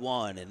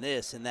 6-1 and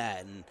this and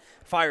that and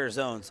fire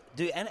zones.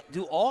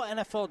 Do all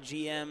NFL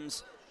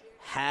GMs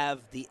have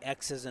the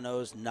X's and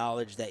O's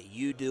knowledge that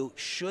you do?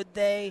 Should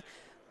they?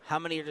 How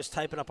many are just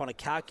typing up on a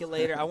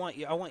calculator? I want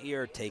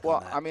your take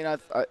on that. Well, I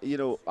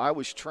mean, I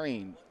was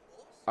trained.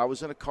 I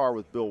was in a car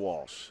with Bill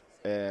Walsh,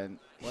 and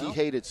he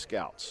hated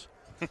scouts.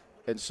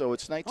 And so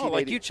it's 1980. Oh,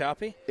 like you,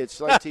 Choppy.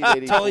 It's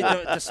 1984.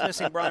 Totally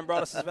dismissing Brian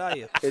Broaddus'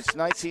 value. It's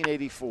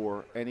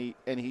 1984,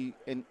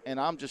 and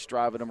I'm just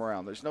driving him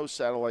around. There's no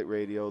satellite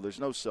radio. There's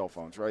no cell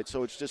phones, right?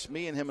 So it's just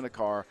me and him in a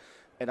car,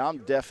 and I'm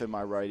deaf in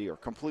my right ear,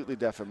 completely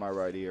deaf in my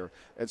right ear.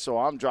 And so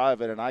I'm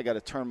driving, and I got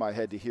to turn my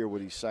head to hear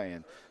what he's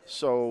saying.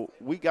 So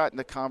we got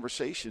into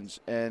conversations,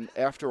 and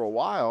after a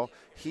while,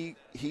 he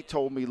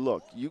told me,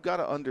 look, you got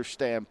to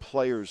understand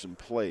players and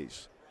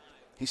plays.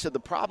 He said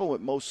the problem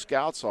with most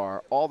scouts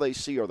are all they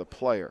see are the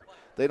player.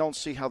 They don't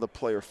see how the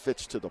player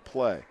fits to the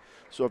play.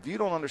 So if you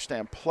don't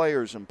understand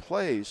players and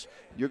plays,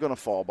 you're going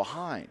to fall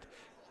behind.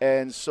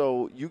 And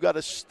so you got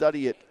to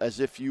study it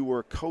as if you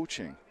were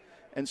coaching.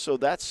 And so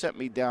that sent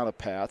me down a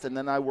path. And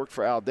then I worked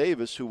for Al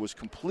Davis, who was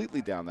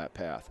completely down that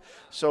path.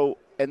 So,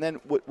 and then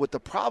what the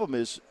problem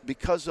is,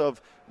 because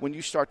of when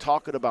you start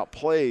talking about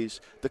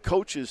plays, the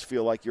coaches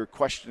feel like you're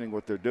questioning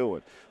what they're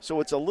doing. So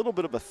it's a little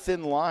bit of a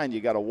thin line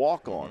you got to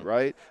walk on,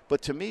 right?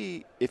 But to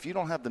me, if you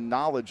don't have the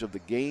knowledge of the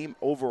game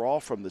overall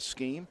from the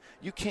scheme,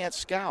 you can't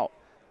scout.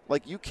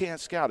 Like, you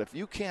can't scout. If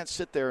you can't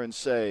sit there and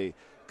say,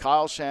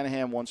 Kyle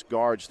Shanahan wants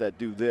guards that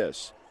do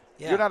this,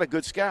 you're not a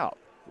good scout.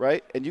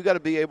 Right? And you got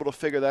to be able to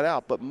figure that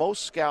out. But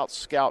most scouts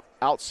scout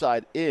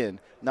outside in,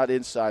 not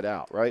inside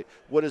out, right?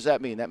 What does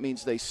that mean? That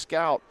means they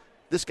scout,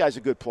 this guy's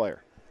a good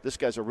player. This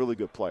guy's a really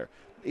good player.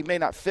 He may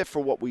not fit for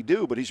what we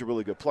do, but he's a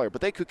really good player.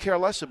 But they could care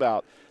less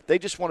about, they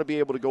just want to be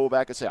able to go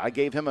back and say, I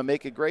gave him a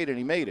make it great, and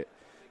he made it.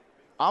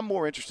 I'm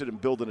more interested in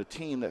building a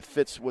team that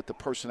fits what the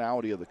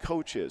personality of the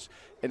coach is.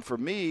 And for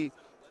me,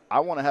 I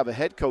want to have a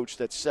head coach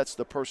that sets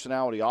the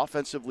personality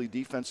offensively,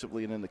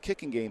 defensively, and in the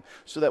kicking game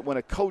so that when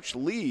a coach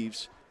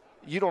leaves –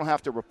 you don't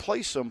have to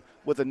replace them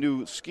with a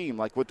new scheme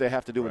like what they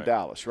have to do in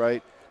Dallas,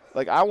 right?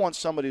 Like, I want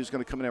somebody who's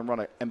going to come in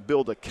and and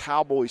build a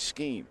Cowboy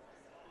scheme.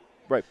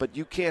 Right, but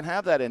you can't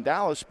have that in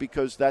Dallas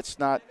because that's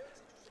not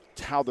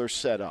how they're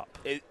set up.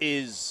 It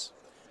is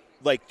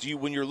like,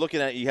 when you're looking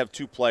at it, you have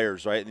two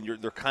players, right,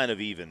 and they're kind of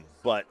even,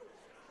 but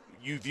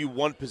you view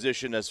one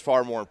position as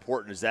far more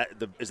important. Is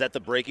that the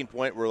breaking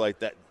point where like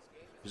that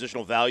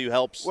positional value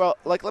helps? Well,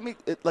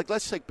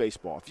 let's take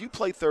baseball. If you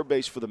play third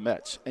base for the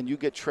Mets and you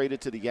get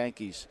traded to the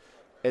Yankees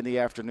in the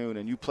afternoon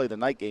and you play the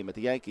night game at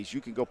the Yankees,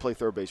 you can go play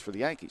third base for the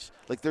Yankees.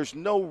 Like, there's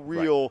no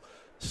real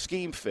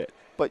scheme fit.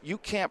 But you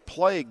can't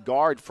play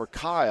guard for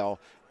Kyle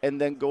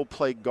and then go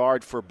play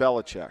guard for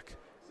Belichick.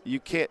 You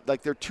can't,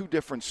 like, they're two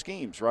different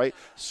schemes, right?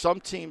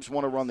 Some teams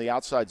want to run the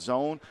outside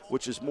zone,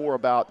 which is more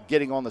about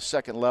getting on the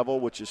second level,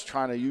 which is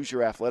trying to use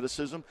your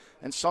athleticism.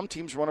 And some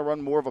teams want to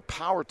run more of a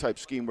power type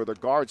scheme where their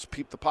guards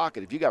peep the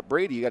pocket. If you got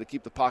Brady, you got to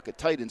keep the pocket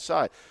tight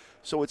inside.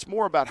 So it's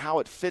more about how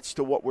it fits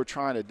to what we're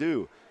trying to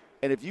do.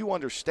 And if you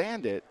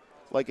understand it,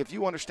 like if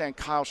you understand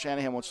Kyle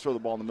Shanahan wants to throw the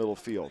ball in the middle of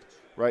the field,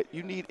 right?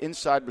 You need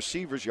inside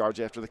receivers yards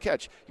after the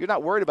catch. You're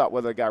not worried about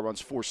whether a guy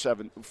runs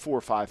 4.7,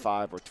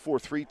 4.55, or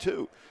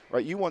 4.32,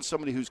 right? You want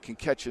somebody who can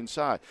catch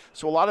inside.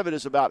 So a lot of it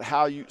is about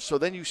how you – so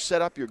then you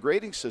set up your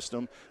grading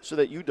system so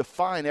that you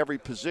define every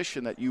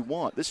position that you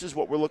want. This is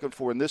what we're looking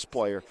for in this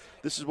player.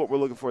 This is what we're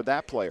looking for in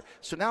that player.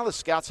 So now the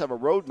scouts have a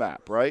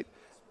roadmap, right?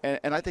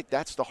 And I think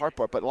that's the hard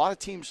part. But a lot of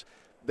teams,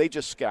 they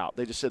just scout.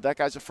 They just said that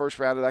guy's a first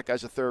rounder, that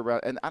guy's a third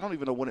rounder, and I don't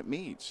even know what it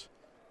means.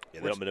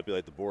 Yeah, they don't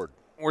manipulate the board.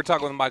 We're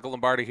talking with Michael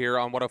Lombardi here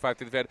on 105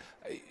 through the Fed.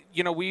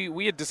 You know,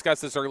 we had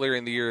discussed this earlier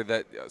in the year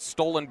that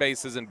stolen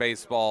bases in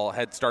baseball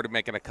had started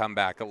making a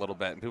comeback a little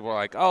bit. And people were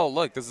like, oh,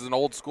 look, this is an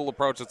old school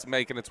approach that's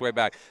making its way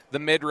back. The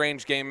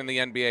mid-range game in the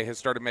NBA has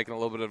started making a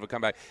little bit of a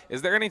comeback.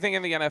 Is there anything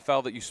in the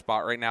NFL that you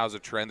spot right now as a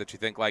trend that you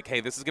think like,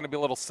 hey, this is going to be a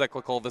little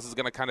cyclical, this is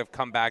going to kind of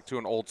come back to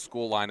an old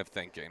school line of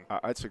thinking?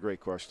 That's a great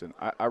question.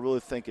 I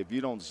really think if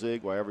you don't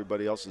zig while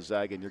everybody else is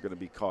zagging, you're going to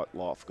be caught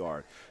off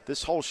guard.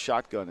 This whole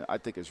shotgun, I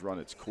think, has run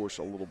its course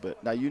a little bit.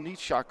 Now, you need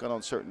shotgun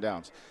on certain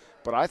downs.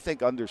 But I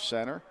think under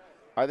center,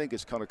 I think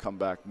it's going to come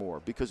back more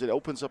because it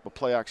opens up a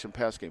play-action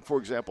pass game. For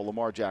example,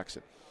 Lamar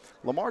Jackson.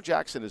 Lamar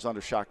Jackson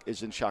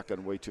is in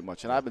shotgun way too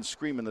much, and I've been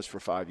screaming this for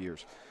 5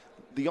 years.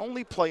 The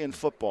only play in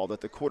football that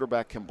the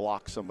quarterback can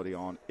block somebody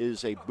on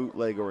is a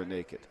bootleg or a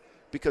naked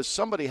because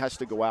somebody has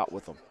to go out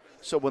with them.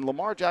 So when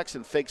Lamar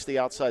Jackson fakes the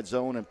outside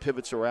zone and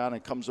pivots around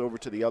and comes over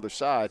to the other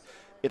side,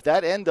 if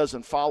that end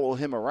doesn't follow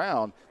him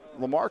around,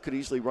 Lamar could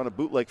easily run a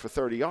bootleg for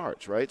 30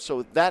 yards, right?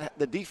 So that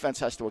the defense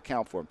has to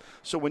account for him.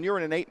 So when you're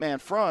in an 8-man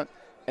front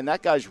and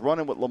that guy's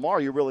running with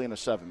Lamar, you're really in a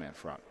 7-man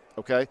front,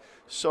 okay?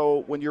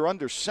 So when you're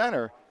under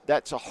center,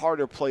 that's a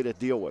harder play to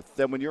deal with.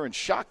 Then when you're in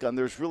shotgun,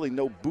 there's really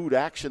no boot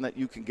action that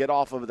you can get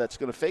off of that's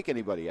going to fake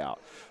anybody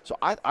out. So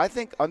I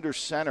think under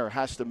center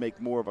has to make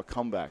more of a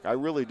comeback. I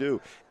really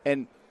do.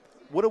 And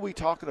what are we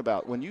talking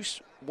about?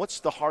 What's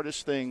the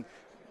hardest thing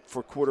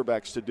for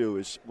quarterbacks to do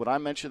is when I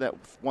mentioned that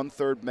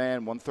 1/3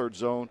 man, 1/3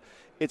 zone,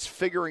 it's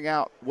figuring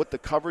out what the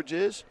coverage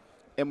is.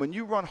 And when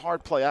you run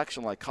hard play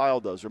action like Kyle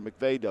does or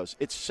McVay does,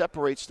 it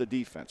separates the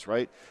defense,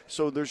 right?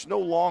 So there's no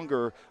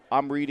longer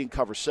I'm reading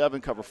cover 7,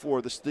 cover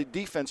 4. The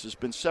defense has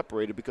been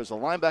separated because the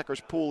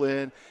linebackers pull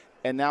in,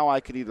 and now I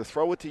can either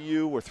throw it to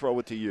you or throw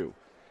it to you.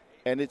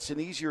 And it's an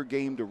easier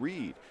game to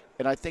read.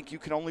 And I think you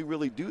can only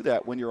really do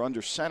that when you're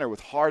under center with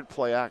hard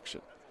play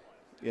action.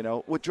 You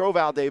know, what drove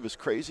Al Davis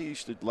crazy, he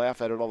used to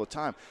laugh at it all the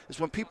time, is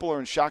when people are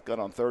in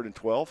shotgun on 3rd and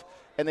 12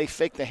 and they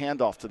fake the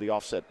handoff to the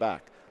offset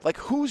back. Like,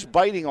 who's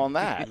biting on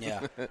that?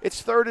 Yeah. It's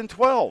 3rd and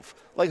 12.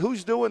 Like,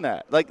 who's doing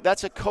that? Like,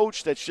 that's a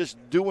coach that's just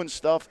doing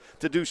stuff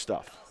to do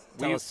stuff.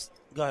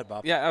 Go ahead,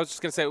 Bob. Yeah, I was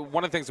just going to say,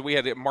 one of the things that we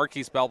had,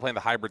 Marquise Bell playing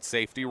the hybrid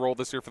safety role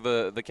this year for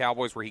the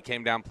Cowboys, where he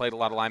came down, played a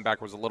lot of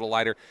linebacker, was a little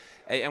lighter.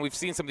 And we've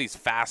seen some of these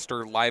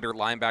faster, lighter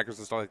linebackers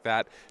and stuff like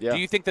that. Yeah. Do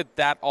you think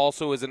that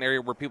also is an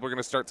area where people are going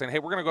to start saying, hey,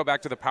 we're going to go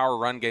back to the power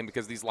run game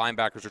because these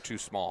linebackers are too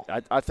small?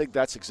 I think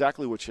that's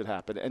exactly what should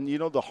happen. And, you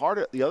know,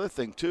 the other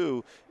thing,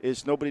 too,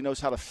 is nobody knows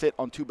how to fit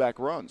on two-back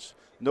runs.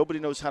 Nobody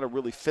knows how to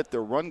really fit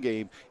their run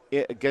game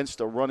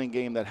against a running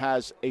game that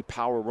has a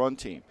power run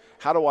team.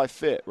 How do I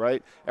fit,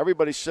 right?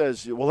 Everybody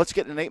says, well, let's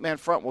get an 8-man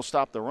front, we'll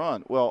stop the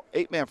run. Well,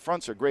 8-man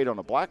fronts are great on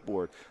a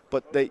blackboard,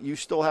 but you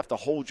still have to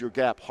hold your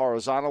gap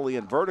horizontally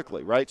and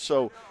vertically, right?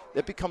 So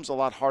it becomes a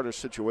lot harder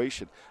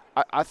situation.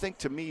 I think,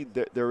 to me,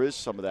 there is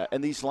some of that.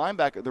 And these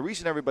linebackers, the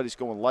reason everybody's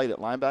going light at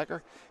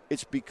linebacker,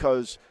 it's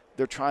because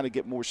they're trying to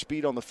get more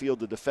speed on the field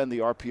to defend the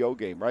RPO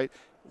game, right?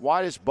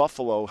 Why does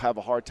Buffalo have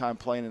a hard time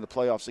playing in the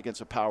playoffs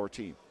against a power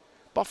team?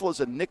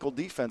 Buffalo's a nickel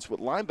defense with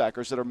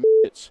linebackers that are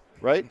midgets,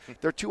 right?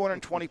 They're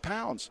 220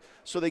 pounds.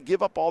 So they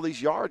give up all these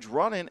yards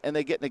running, and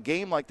they get in a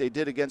game like they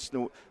did against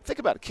think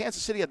about it.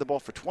 Kansas City had the ball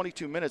for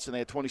 22 minutes, and they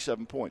had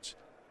 27 points,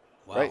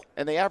 right?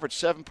 And they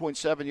averaged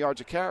 7.7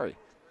 yards a carry,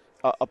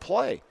 a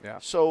play. Yeah.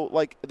 So,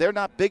 like, they're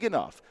not big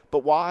enough.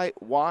 But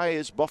why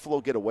is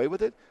Buffalo get away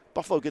with it?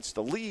 Buffalo gets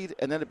the lead,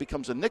 and then it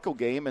becomes a nickel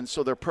game, and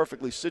so they're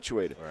perfectly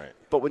situated. Right.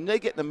 But when they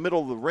get in the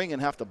middle of the ring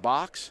and have to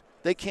box,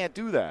 they can't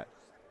do that.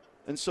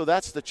 And so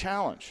that's the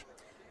challenge.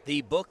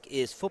 The book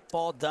is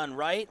Football Done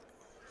Right.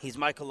 He's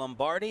Michael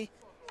Lombardi.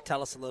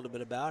 Tell us a little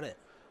bit about it.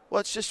 Well,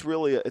 it's just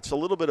really it's a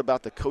little bit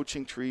about the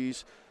coaching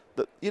trees.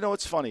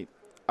 It's funny.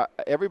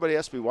 Everybody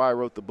asked me why I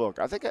wrote the book.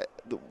 I think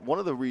one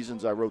of the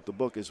reasons I wrote the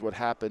book is what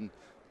happened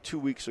 2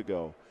 weeks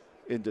ago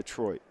in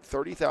Detroit.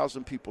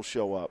 30,000 people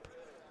show up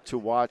to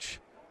watch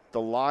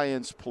the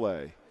Lions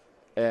play,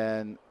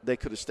 and they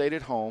could have stayed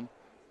at home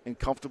in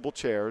comfortable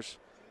chairs.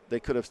 They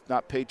could have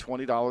not paid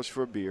 $20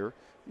 for a beer,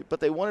 but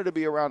they wanted to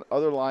be around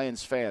other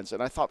Lions fans.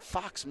 And I thought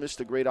Fox missed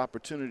a great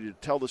opportunity to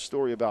tell the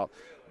story about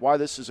why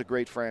this is a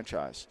great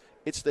franchise.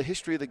 It's the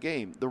history of the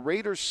game. The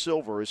Raiders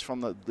silver is from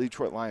the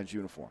Detroit Lions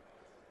uniform,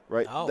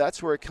 right? Oh.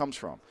 That's where it comes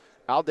from.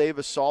 Al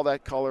Davis saw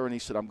that color, and he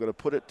said, I'm going to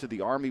put it to the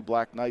Army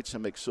Black Knights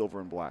and make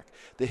silver and black.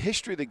 The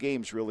history of the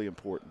game is really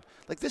important.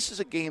 Like, this is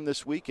a game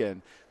this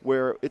weekend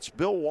where it's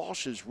Bill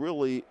Walsh's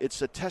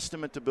it's a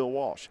testament to Bill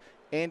Walsh.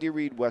 Andy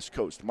Reid, West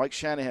Coast. Mike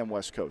Shanahan,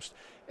 West Coast.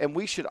 And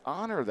we should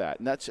honor that.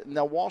 And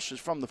now Walsh is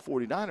from the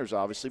 49ers,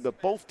 obviously,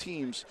 but both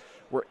teams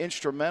were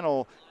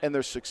instrumental in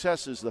their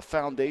successes, the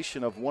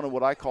foundation of one of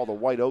what I call the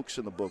white oaks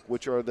in the book,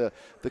 which are the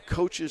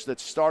coaches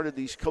that started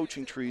these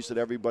coaching trees that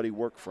everybody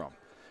worked from.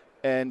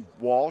 And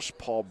Walsh,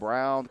 Paul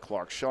Brown,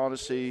 Clark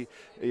Shaughnessy,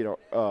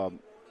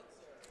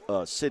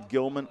 Sid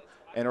Gilman,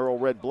 and Earl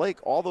Red Blake,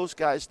 all those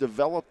guys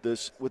developed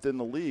this within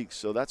the league.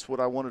 So that's what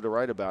I wanted to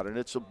write about. And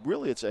it's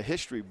a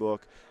history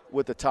book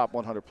with the top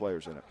 100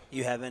 players in it.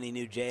 You have any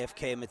new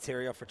JFK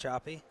material for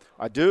Choppy?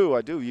 I do.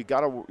 You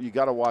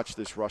gotta watch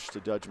this Rush to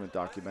Judgment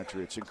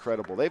documentary. It's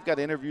incredible. They've got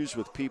interviews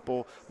with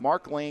people.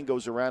 Mark Lane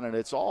goes around, and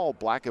it's all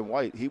black and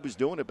white. He was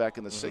doing it back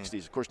in the 60s.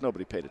 Of course,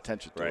 nobody paid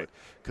attention to it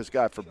because,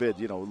 God forbid,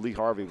 Lee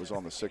Harvey was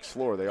on the 6th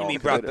floor. You mean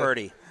Brock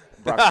Purdy?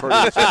 Brock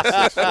Purdy was on the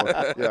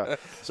 6th floor. Yeah.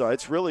 So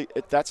it's really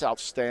that's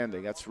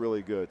outstanding. That's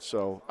really good.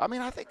 So I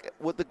think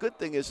what the good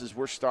thing is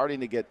we're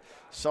starting to get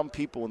some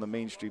people in the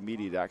mainstream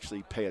media to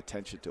actually pay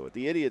attention to it.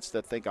 The idiots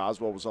that think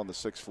Oswald was on the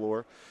 6th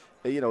floor,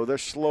 they're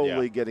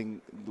slowly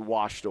getting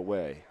washed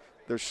away.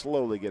 They're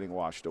slowly getting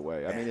washed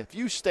away. I mean, if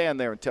you stand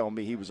there and tell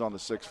me he was on the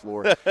 6th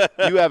floor,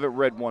 you haven't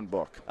read one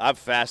book. I'm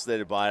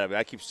fascinated by it.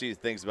 I keep seeing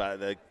things about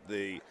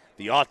the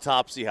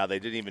autopsy, how they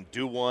didn't even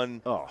do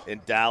one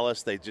in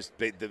Dallas. The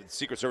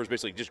Secret Service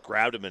basically just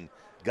grabbed him and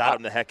got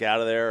him the heck out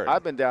of there.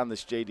 I've been down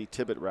this J.D.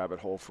 Tibbet rabbit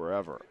hole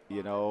forever,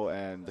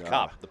 and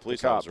the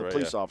police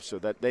officer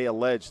that they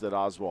allege that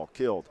Oswald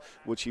killed,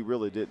 which he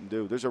really didn't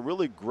do. There's a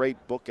really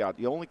great book out.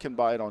 You only can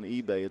buy it on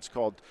eBay. It's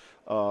called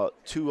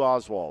Two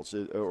Oswalds,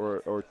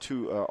 or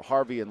Two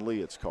Harvey and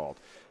Lee, it's called.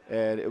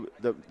 And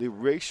the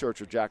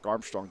researcher Jack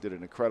Armstrong did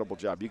an incredible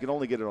job. You can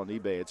only get it on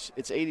eBay.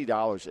 It's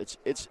 $80.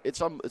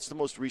 It's the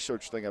most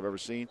researched thing I've ever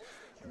seen.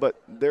 But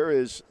there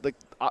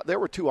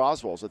were two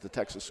Oswalds at the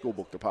Texas School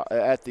Book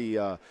at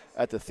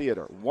the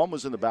theater. One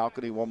was in the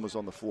balcony, one was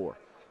on the floor,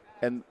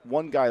 and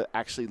one guy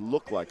actually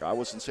looked like I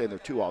wasn't saying there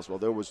were two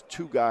Oswald. There was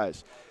two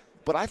guys.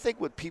 But I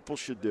think what people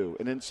should do,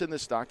 and it's in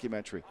this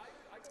documentary,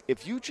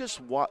 if you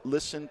just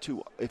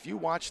if you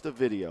watch the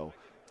video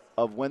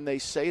of when they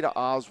say to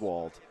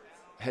Oswald,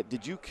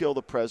 did you kill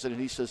the president?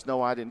 He says, no,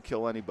 I didn't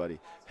kill anybody.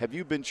 Have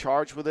you been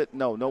charged with it?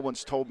 No, no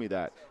one's told me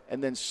that.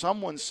 And then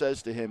someone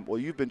says to him, well,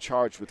 you've been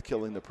charged with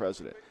killing the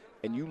president.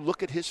 And you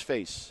look at his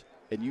face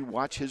and you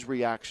watch his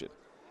reaction,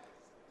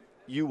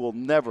 you will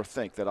never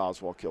think that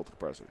Oswald killed the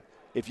president.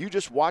 If you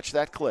just watch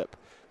that clip,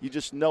 you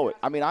just know it.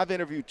 I mean, I've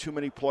interviewed too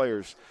many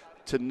players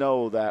to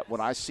know that when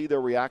I see their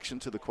reaction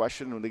to the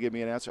question, when they give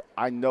me an answer,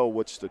 I know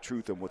what's the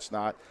truth and what's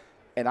not.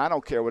 And I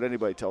don't care what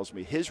anybody tells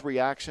me. His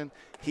reaction,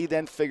 he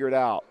then figured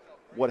out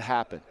what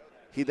happened.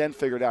 He then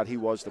figured out he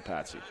was the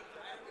patsy.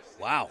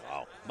 Wow.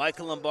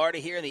 Michael Lombardi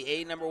here in the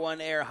A number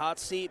 1 air hot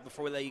seat.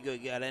 Before we let you go,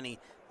 you got any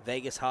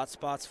Vegas hot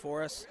spots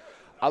for us?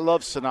 I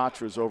love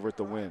Sinatra's over at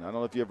the Wynn. I don't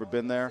know if you've ever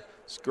been there.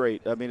 It's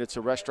great. I mean, it's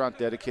a restaurant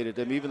dedicated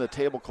to him. Even the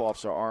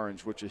tablecloths are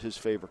orange, which is his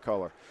favorite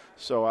color.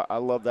 So I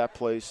love that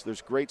place.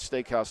 There's great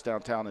steakhouse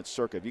downtown at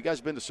Circa. Have you guys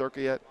been to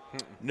Circa yet?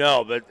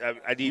 No, but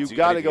I need to. You've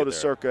got to go to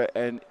Circa,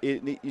 and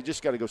you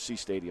just got to go see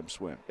Stadium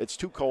Swim. It's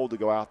too cold to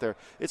go out there.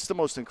 It's the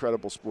most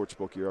incredible sports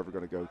book you're ever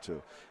going to go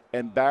to.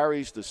 And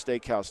Barry's, the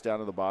steakhouse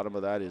down at the bottom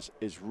of that,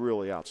 is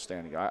really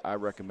outstanding. I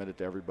recommend it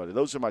to everybody.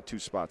 Those are my two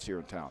spots here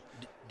in town.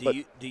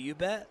 Do you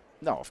bet?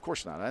 No, of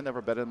course not. I never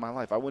bet in my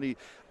life. I wouldn't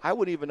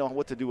even know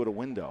what to do with a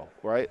window,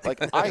 right? Like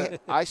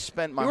I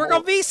spent my. You work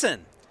on VEASAN.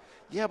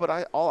 Yeah, but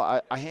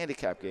I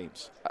handicap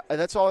games.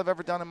 That's all I've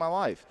ever done in my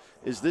life.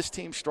 Is this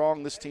team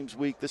strong? This team's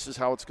weak. This is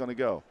how it's going to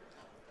go.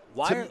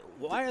 Why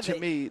are to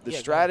me the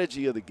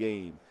strategy of the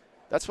game?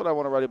 That's what I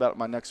want to write about in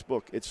my next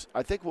book.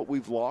 I think what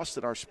we've lost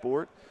in our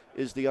sport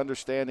is the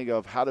understanding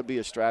of how to be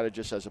a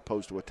strategist as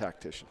opposed to a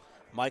tactician.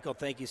 Michael,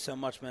 thank you so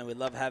much, man. We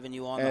love having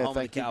you on the home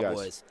of the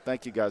Cowboys.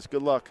 Thank you, guys.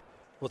 Good luck.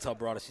 We'll tell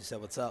Broadus you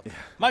said what's up. Yeah.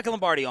 Michael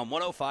Lombardi on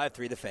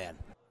 105.3 The Fan.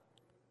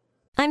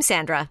 I'm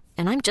Sandra,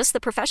 and I'm just the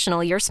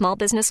professional your small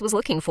business was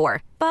looking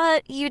for.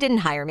 But you didn't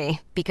hire me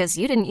because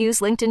you didn't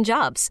use LinkedIn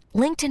Jobs.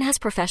 LinkedIn has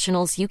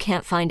professionals you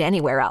can't find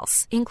anywhere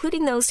else,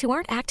 including those who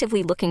aren't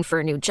actively looking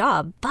for a new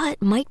job,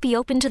 but might be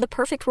open to the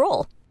perfect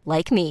role,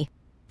 like me.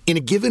 In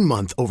a given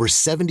month, over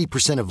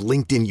 70% of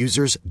LinkedIn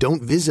users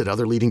don't visit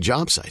other leading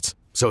job sites.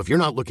 So if you're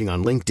not looking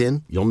on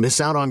LinkedIn, you'll miss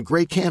out on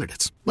great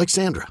candidates like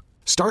Sandra.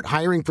 Start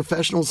hiring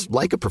professionals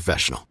like a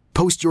professional.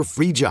 Post your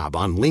free job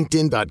on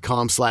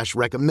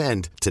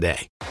linkedin.com/recommend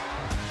today.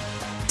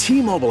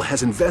 T-Mobile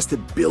has invested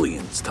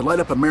billions to light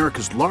up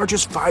America's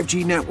largest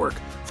 5G network,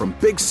 from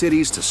big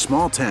cities to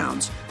small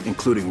towns,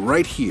 including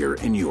right here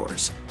in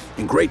yours.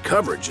 And great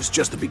coverage is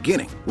just the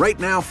beginning. Right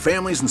now,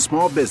 families and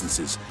small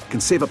businesses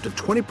can save up to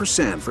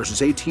 20%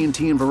 versus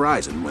AT&T and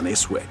Verizon when they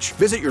switch.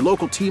 Visit your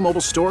local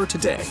T-Mobile store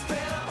today.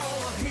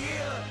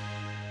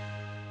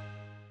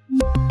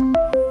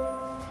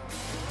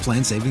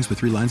 Plan savings with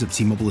 3 lines of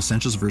T-Mobile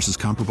Essentials versus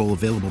comparable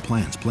available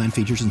plans. Plan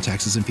features and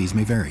taxes and fees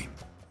may vary.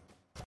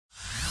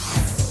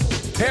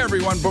 Hey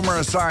everyone, Boomer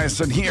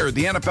Esiason here.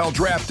 The NFL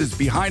Draft is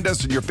behind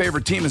us and your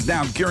favorite team is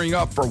now gearing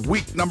up for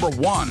week number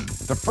 1.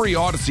 The free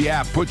Odyssey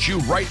app puts you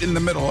right in the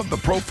middle of the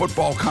pro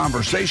football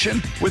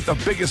conversation with the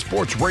biggest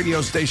sports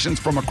radio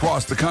stations from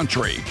across the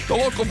country. The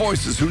local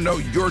voices who know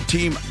your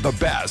team the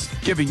best,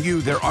 giving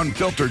you their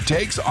unfiltered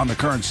takes on the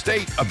current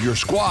state of your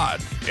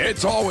squad.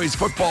 It's always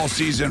football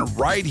season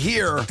right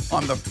here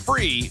on the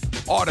free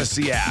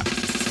Odyssey app.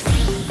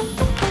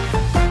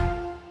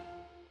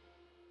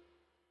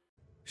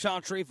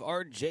 Sean Sharif,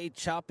 RJ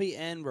Choppy,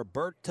 and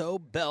Roberto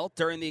Belt.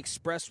 During the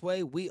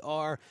Expressway, we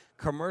are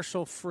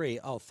commercial-free.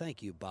 Oh,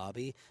 thank you,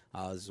 Bobby.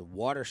 There's a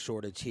water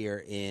shortage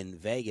here in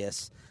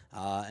Vegas,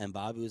 and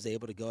Bobby was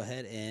able to go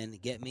ahead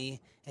and get me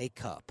a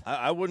cup.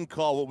 I wouldn't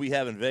call what we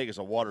have in Vegas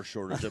a water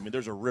shortage. I mean,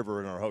 there's a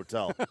river in our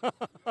hotel.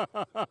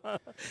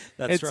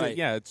 That's right.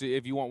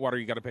 If you want water,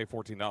 you got to pay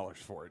 $14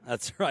 for it.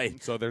 That's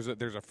right. So there's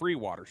a free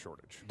water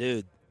shortage.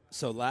 Dude,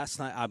 so last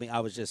night,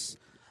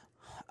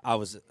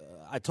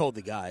 I told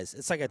the guys,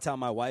 it's like I tell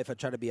my wife, I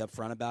try to be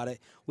upfront about it.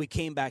 We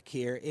came back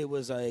here. It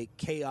was a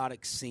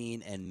chaotic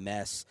scene and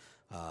mess.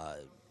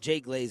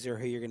 Jay Glazer,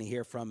 who you're going to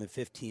hear from in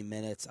 15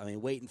 minutes, I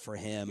mean, waiting for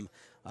him,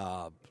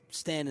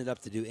 standing up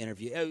to do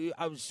interview.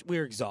 We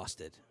were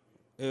exhausted.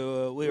 We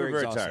were very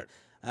exhausted. tired.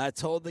 I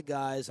told the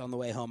guys on the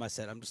way home, I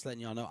said, I'm just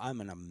letting y'all know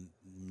I'm in a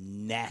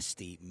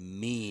nasty,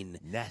 mean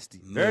Nasty.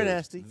 mood. Very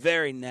nasty.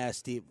 Very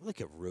nasty. Look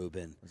at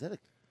Ruben. Is that a...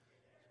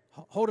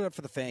 Hold it up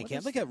for the fan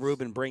cam. Look at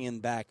Ruben bringing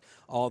back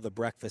all the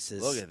breakfasts.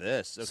 Look at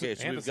this. Okay,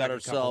 so And we've a got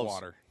second cup of ourselves.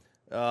 water.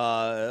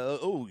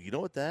 You know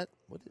what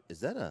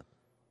is that a?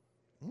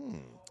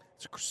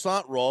 It's a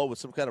croissant roll with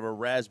some kind of a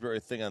raspberry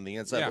thing on the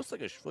inside. Yeah. Looks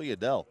like a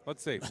Sfogliatelle.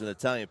 Let's see. It's an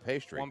Italian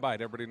pastry. One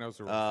bite. Everybody knows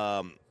the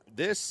rules.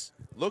 This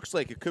looks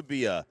like it could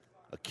be a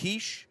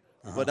quiche,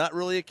 but not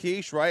really a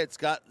quiche, right? It's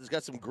got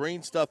some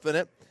green stuff in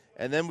it,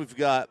 and then we've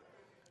got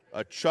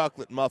a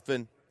chocolate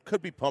muffin.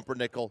 Could be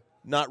pumpernickel.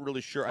 Not really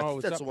sure. I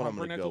think that's the one I'm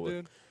going to go with.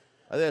 Dude?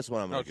 I think that's the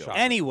one I'm going to go with.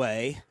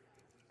 Anyway,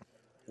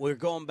 we're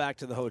going back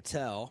to the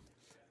hotel,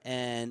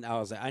 and I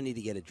was like, I need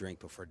to get a drink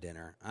before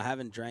dinner. I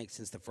haven't drank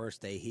since the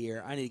first day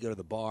here. I need to go to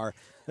the bar.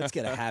 Let's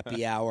get a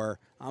happy hour.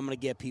 I'm going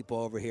to get people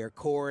over here.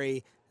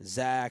 Corey,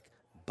 Zach,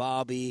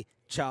 Bobby,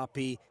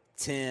 Choppy,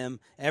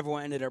 Tim.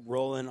 Everyone ended up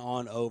rolling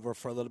on over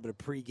for a little bit of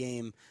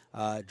pregame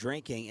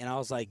drinking. And I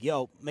was like,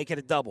 yo, make it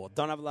a double.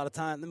 Don't have a lot of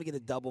time. Let me get a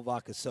double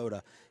vodka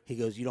soda. He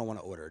goes, you don't want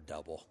to order a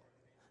double.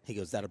 He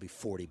goes, that'll be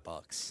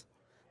 $40.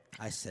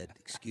 I said,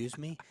 excuse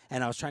me?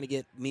 And I was trying to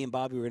get, me and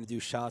Bobby were going to do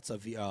shots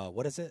of,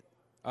 what is it?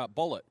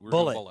 Bullet.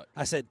 Bullet.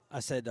 I said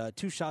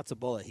 2 shots of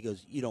Bullet. He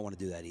goes, you don't want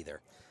to do that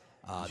either.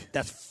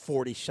 That's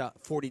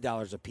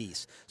 $40 a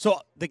piece.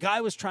 So the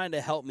guy was trying to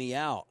help me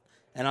out.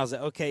 And I was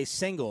like, okay,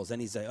 singles. And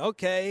he's like,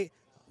 okay,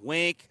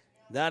 wink,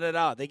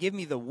 da-da-da. They give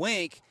me the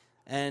wink,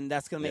 and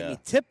that's going to make me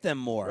tip them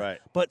more. Right.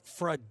 But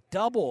for a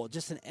double,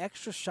 just an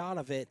extra shot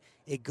of it,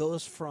 it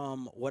goes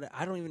from what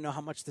I don't even know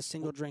how much the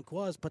single drink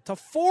was, but to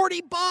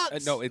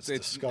 $40. No, it's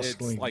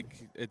disgusting. It's like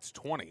it's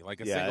 20.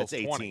 Like a Yeah, single it's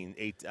 18.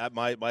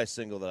 20. My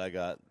single that I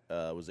got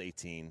was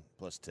 18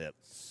 plus tip.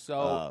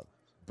 So,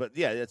 but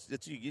yeah, it's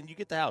you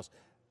get the house.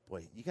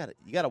 Boy, you got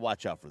to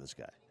watch out for this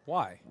guy.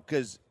 Why?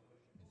 Because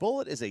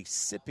Bullet is a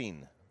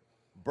sipping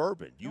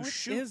bourbon. You No, it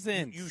shoot.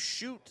 isn't. You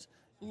shoot.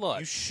 Look.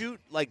 You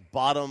shoot like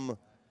bottom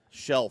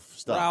shelf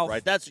stuff, Ralph,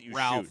 right? That's what you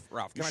Ralph, shoot.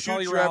 Ralph. You Can I shoot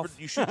call you your Ralph?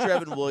 You shoot your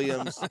Evan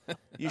Williams.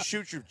 You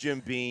shoot your Jim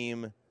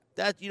Beam.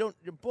 That you don't.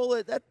 Your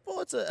Bullet. That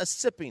Bullet's a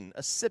sipping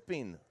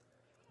bourbon.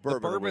 The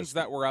bourbons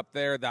that were up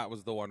there, that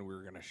was the one we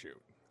were going to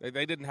shoot.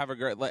 They didn't have a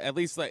great, at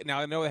least, now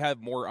I know they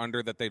have more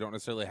under that they don't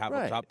necessarily have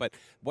up top, but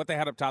what they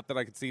had up top that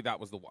I could see, that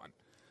was the one.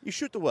 You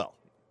shoot the well.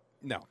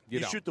 No, you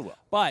don't. shoot the well.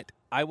 But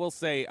I will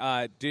say,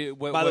 By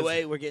the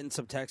way, we're getting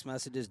some text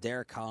messages.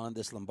 Derek Collin,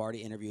 this Lombardi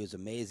interview is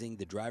amazing.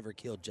 The driver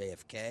killed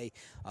JFK.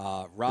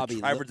 Robbie,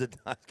 The driver did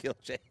not kill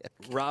JFK.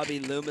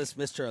 Robbie Loomis,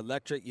 Mr.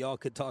 Electric. Y'all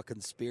could talk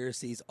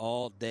conspiracies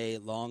all day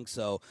long.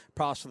 So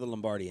props for the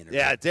Lombardi interview.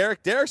 Yeah,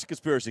 Derek's a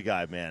conspiracy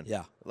guy, man.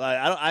 Yeah. Like,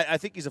 I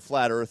think he's a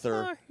flat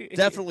earther.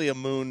 Definitely a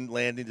moon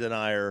landing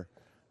denier.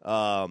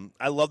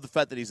 I love the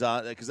fact that he's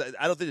on, because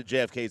I don't think that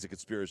JFK is a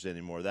conspiracy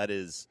anymore. That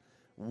is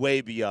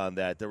way beyond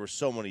that. There were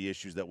so many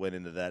issues that went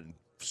into that,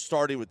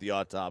 starting with the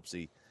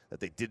autopsy that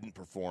they didn't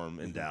perform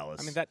in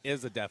Dallas. I mean, that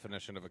is a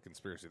definition of a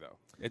conspiracy, though.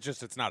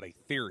 It's not a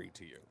theory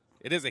to you.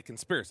 It is a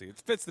conspiracy. It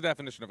fits the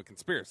definition of a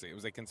conspiracy. It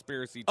was a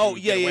conspiracy to Oh,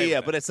 get away with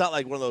it. But it's not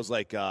like one of those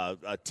like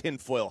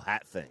tinfoil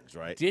hat things,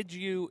 right? Did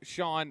you,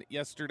 Sean,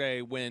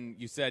 yesterday when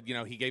you said,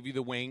 he gave you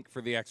the wink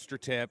for the extra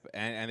tip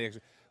and the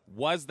extra,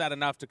 was that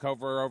enough to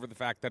cover over the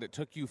fact that it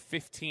took you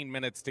 15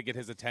 minutes to get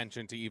his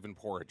attention to even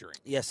pour a drink?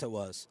 Yes, it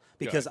was.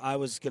 Because I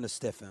was going to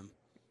stiff him.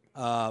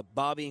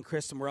 Bobby and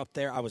Kristen were up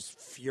there. I was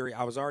furious.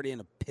 I was already in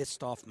a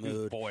pissed-off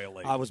mood.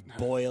 Boiling. I was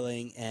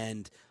boiling,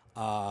 and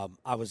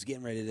I was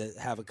getting ready to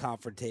have a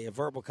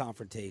verbal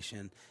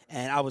confrontation,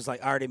 and I was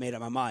like, I already made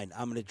up my mind.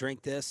 I'm going to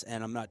drink this,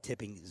 and I'm not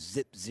tipping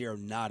zero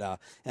nada,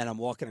 and I'm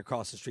walking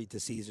across the street to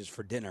Caesars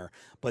for dinner.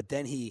 But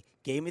then he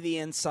gave me the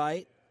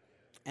insight,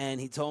 and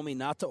he told me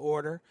not to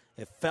order.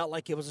 It felt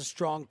like it was a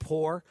strong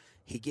pour.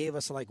 He gave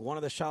us like one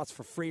of the shots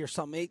for free or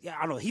something.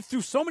 I don't know. He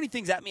threw so many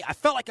things at me. I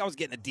felt like I was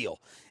getting a deal.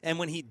 And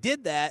when he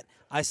did that,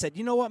 I said,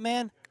 you know what,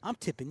 man? I'm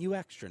tipping you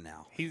extra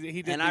now. He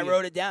did, and I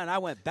wrote it down. I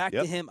went back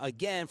to him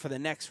again for the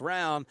next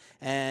round,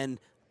 and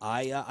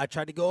I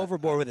tried to go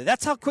overboard with it.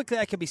 That's how quickly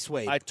I can be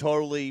swayed. I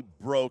totally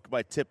broke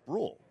my tip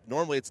rule.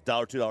 Normally it's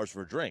 $1, $2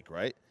 for a drink,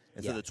 right?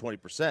 Instead of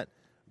 20%.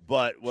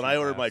 But when I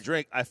ordered my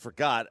drink, I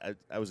forgot.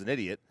 I was an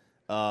idiot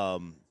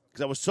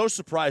because I was so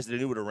surprised that I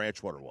knew what a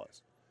ranch water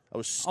was. I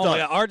was stunned. Oh,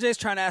 yeah. RJ's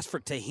trying to ask for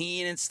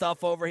tahini and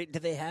stuff over here.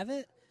 Did they have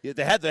it? Yeah,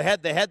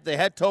 they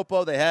had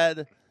topo. They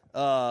had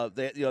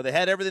they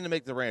had everything to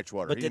make the ranch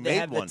water. But did they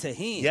have the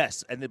tahini?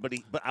 Yes,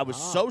 but I was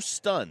so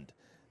stunned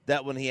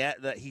that when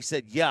he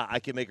said, "Yeah, I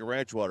can make a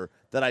ranch water,"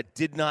 that I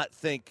did not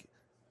think,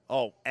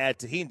 "Oh, add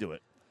tahini to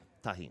it."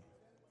 Tahini.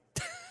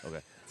 Okay.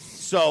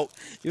 So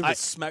I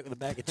smacked with a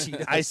bag of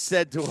Cheetos. I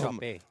said to him,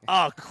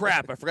 "Oh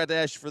crap! I forgot to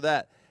ask you for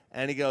that."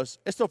 And he goes,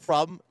 "It's no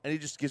problem," and he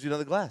just gives you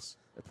another glass.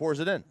 It pours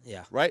it in.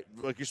 Yeah. Right?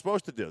 Like you're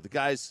supposed to do. The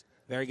guy's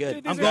very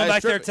good. I'm going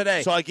back there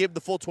today. So I gave him the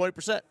full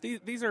 20%.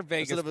 These are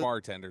Vegas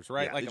bartenders,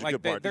 right?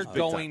 Yeah, they're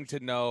going to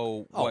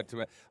know what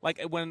to.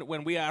 Like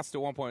when we asked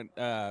at one point,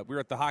 we were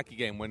at the hockey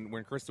game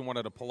when Kristen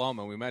wanted a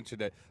Paloma, and we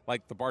mentioned it.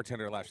 Like the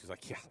bartender laughed. She's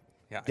like,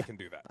 "Yeah, I can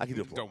do that. I can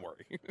do it. Don't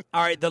worry."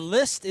 All right, the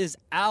list is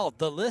out.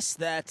 The list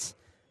that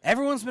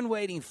everyone's been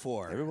waiting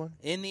for. Everyone.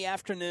 In the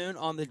afternoon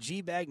on the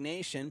GBAG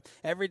Nation,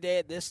 every day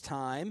at this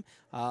time,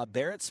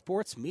 Barrett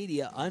Sports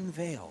Media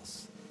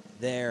unveils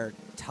their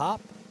top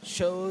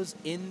shows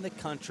in the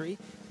country.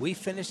 We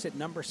finished at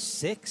number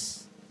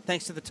 6,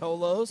 thanks to the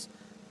Tolos.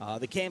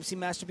 The KMC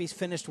Masterpiece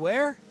finished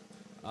where?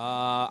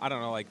 I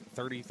don't know, like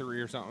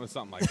 33 or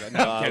something like that. No,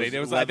 I'm kidding. It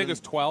was 11, I think it was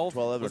 12.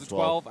 Was it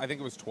 12? I think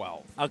it was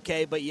 12.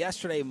 Okay, but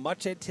yesterday,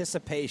 much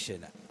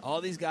anticipation.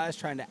 All these guys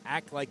trying to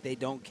act like they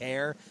don't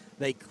care.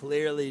 They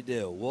clearly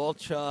do.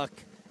 Wolchuk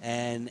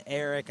and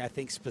Eric, I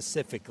think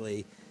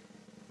specifically.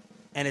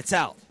 And it's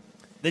out.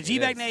 The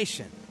GBAG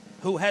Nation,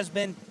 who has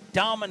been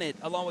dominant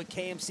along with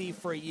KMC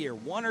for a year,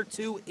 1 or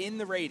 2 in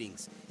the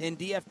ratings in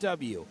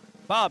DFW.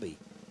 Bobby,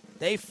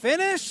 they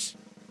finish?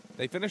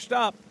 They finished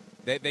up.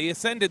 They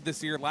ascended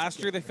this year. Last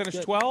year they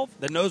finished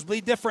 12. The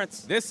nosebleed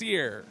difference. This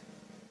year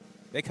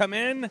they come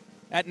in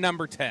at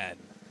number 10.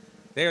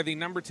 They are the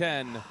number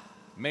 10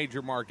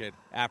 major market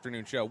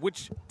afternoon show,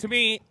 which to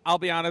me, I'll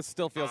be honest,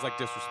 still feels like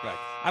disrespect.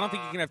 I don't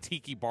think you can have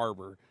Tiki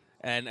Barber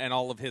and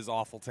all of his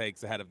awful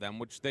takes ahead of them,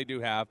 which they do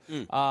have.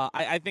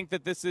 I think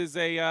that this is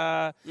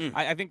I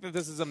think that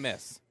this is a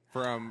miss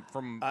from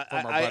our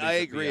buddies. I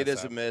agree, it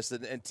is a miss,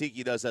 and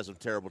Tiki does have some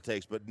terrible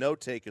takes, but no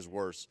take is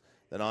worse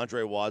than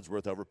Andre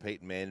Wadsworth over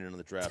Peyton Manning on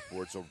the draft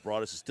board. So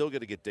Broadus is still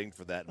going to get dinged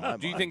for that. In my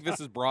mind. Do you think this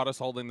is Broadus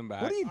holding them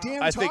back? What are you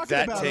damn I talking think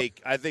that about?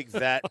 I think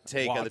that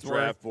take on the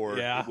draft board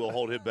Yeah. will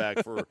hold him back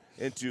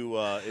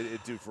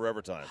into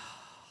forever time.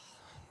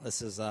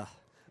 This is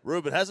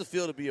Ruben, how's it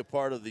feel to be a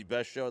part of the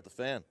best show at the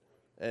Fan?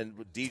 And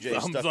DJ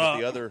Thumbs stuck up.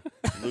 with the other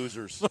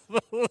losers.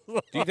 Do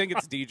you think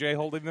it's DJ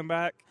holding them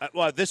back?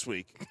 Well, this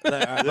week.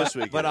 This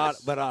week. But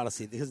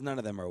honestly, because none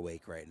of them are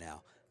awake right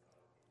now.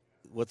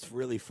 What's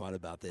really fun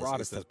about this?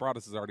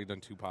 Broadus has already done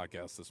 2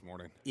 podcasts this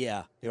morning.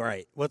 Yeah, you're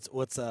right. What's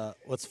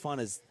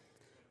fun is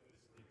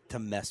to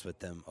mess with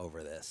them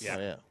over this. Yeah. Oh,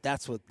 yeah.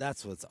 That's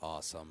what's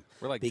awesome.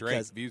 We're like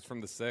Drake, views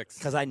from the 6.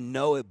 Because I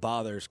know it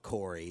bothers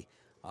Corey.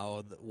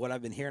 What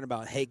I've been hearing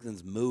about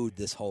Hagelin's mood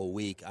this whole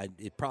week,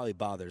 it probably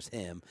bothers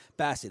him.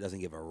 Bassey doesn't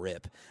give a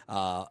rip.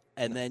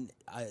 And then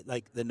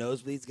like the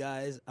nosebleeds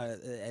guys,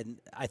 and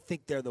I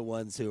think they're the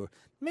ones who are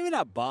maybe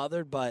not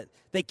bothered, but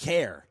they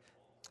care.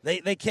 They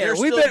care. They're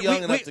still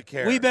young enough to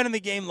care. We've been in the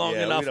game long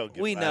enough.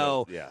 We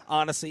know. Yeah.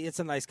 Honestly, it's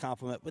a nice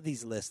compliment. But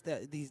these lists,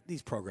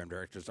 these program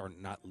directors are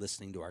not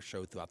listening to our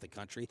show throughout the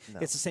country. No.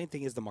 It's the same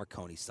thing as the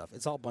Marconi stuff.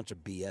 It's all a bunch of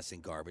BS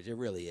and garbage. It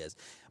really is.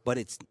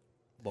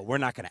 But we're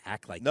not going to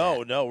act like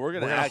that. No, we're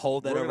going to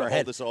hold that over our head.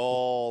 Hold this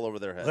all over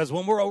their head. Because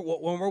when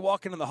we're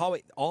walking in the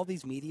hallway, all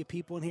these media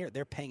people in here,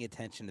 they're paying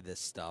attention to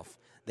this stuff.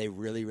 They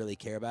really, really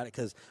care about it.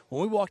 Because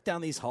when we walk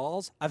down these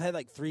halls, I've had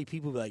like 3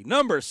 people be like,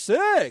 number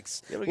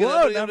 6. Yeah, we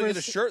get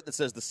a shirt that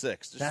says the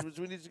 6.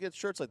 We need to get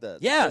shirts like that.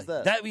 Yeah,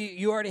 that.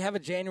 You already have a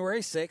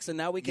January 6th, and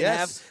now we can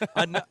Yes.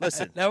 have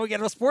listen. Now we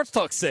get a Sports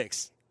Talk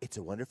 6. It's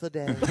a wonderful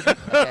day.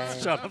 Okay.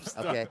 Shut up,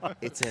 stop. Okay.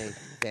 It's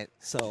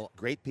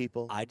great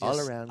people. All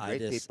around,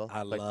 great people.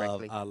 I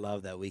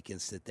love that we can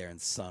sit there and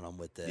sun them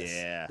with this.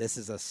 Yeah. This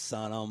is a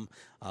sun them,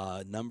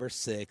 number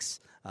 6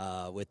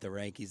 with the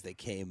rankings that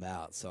came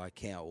out. So I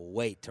can't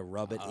wait to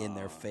rub it in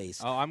their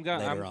face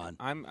later on.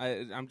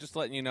 I'm just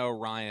letting you know,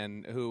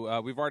 Ryan, who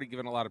we've already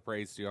given a lot of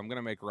praise to. I'm going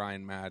to make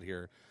Ryan mad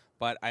here.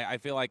 But I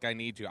feel like I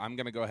need to. I'm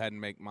going to go ahead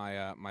and make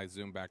my my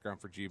Zoom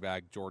background for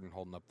GBAG Jordan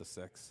holding up the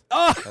 6.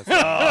 Oh,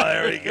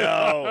 there we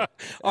go.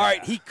 All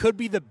right, he could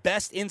be the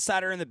best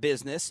insider in the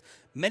business.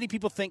 Many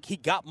people think he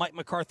got Mike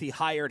McCarthy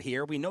hired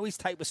here. We know he's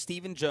tight with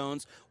Stephen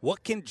Jones.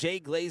 What can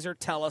Jay Glazer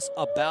tell us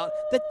about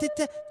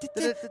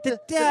the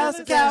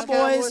Dallas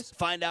Cowboys?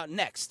 Find out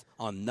next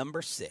on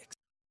number 6.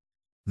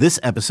 This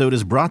episode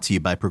is brought to you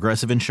by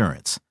Progressive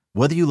Insurance.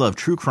 Whether you love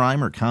true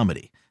crime or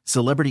comedy,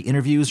 celebrity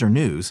interviews or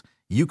news,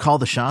 you call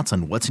the shots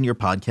on what's in your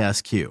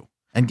podcast queue.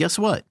 And guess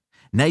what?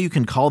 Now you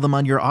can call them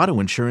on your auto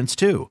insurance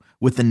too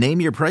with the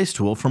Name Your Price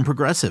tool from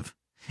Progressive.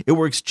 It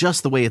works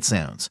just the way it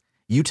sounds.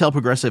 You tell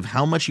Progressive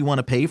how much you want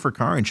to pay for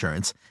car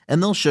insurance,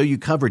 and they'll show you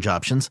coverage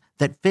options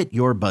that fit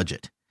your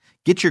budget.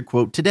 Get your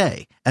quote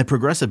today at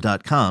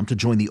Progressive.com to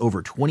join the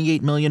over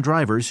 28 million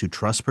drivers who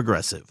trust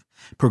Progressive.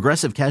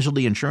 Progressive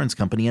Casualty Insurance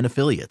Company and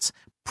Affiliates.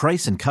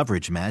 Price and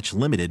coverage match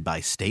limited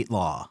by state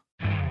law.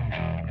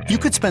 You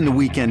could spend the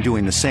weekend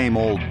doing the same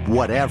old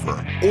whatever,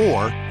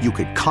 or you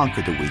could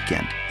conquer the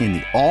weekend in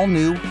the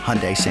all-new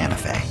Hyundai Santa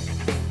Fe.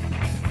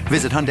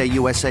 Visit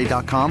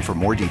HyundaiUSA.com for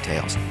more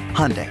details.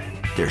 Hyundai,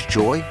 there's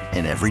joy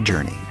in every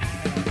journey.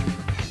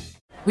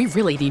 We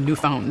really need new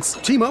phones.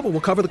 T-Mobile will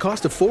cover the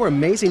cost of 4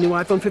 amazing new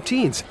iPhone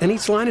 15s, and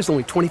each line is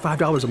only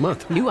 $25 a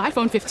month. New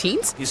iPhone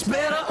 15s? It's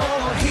better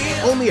over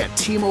here. Only at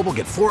T-Mobile,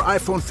 get 4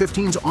 iPhone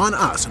 15s on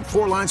us and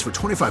 4 lines for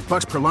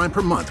 $25 per line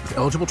per month with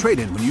eligible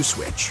trade-in when you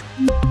switch.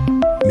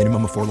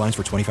 Minimum of 4 lines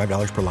for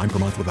 $25 per line per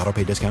month with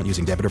autopay discount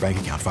using debit or bank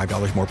account.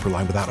 $5 more per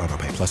line without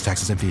autopay, plus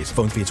taxes and fees.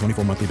 Phone fee at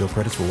 24 monthly bill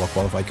credits for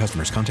well-qualified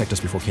customers. Contact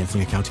us before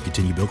canceling account to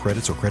continue bill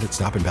credits or credit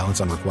stop and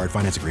balance on required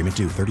finance agreement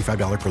due.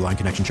 $35 per line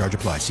connection charge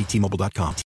applies. See T-Mobile.com.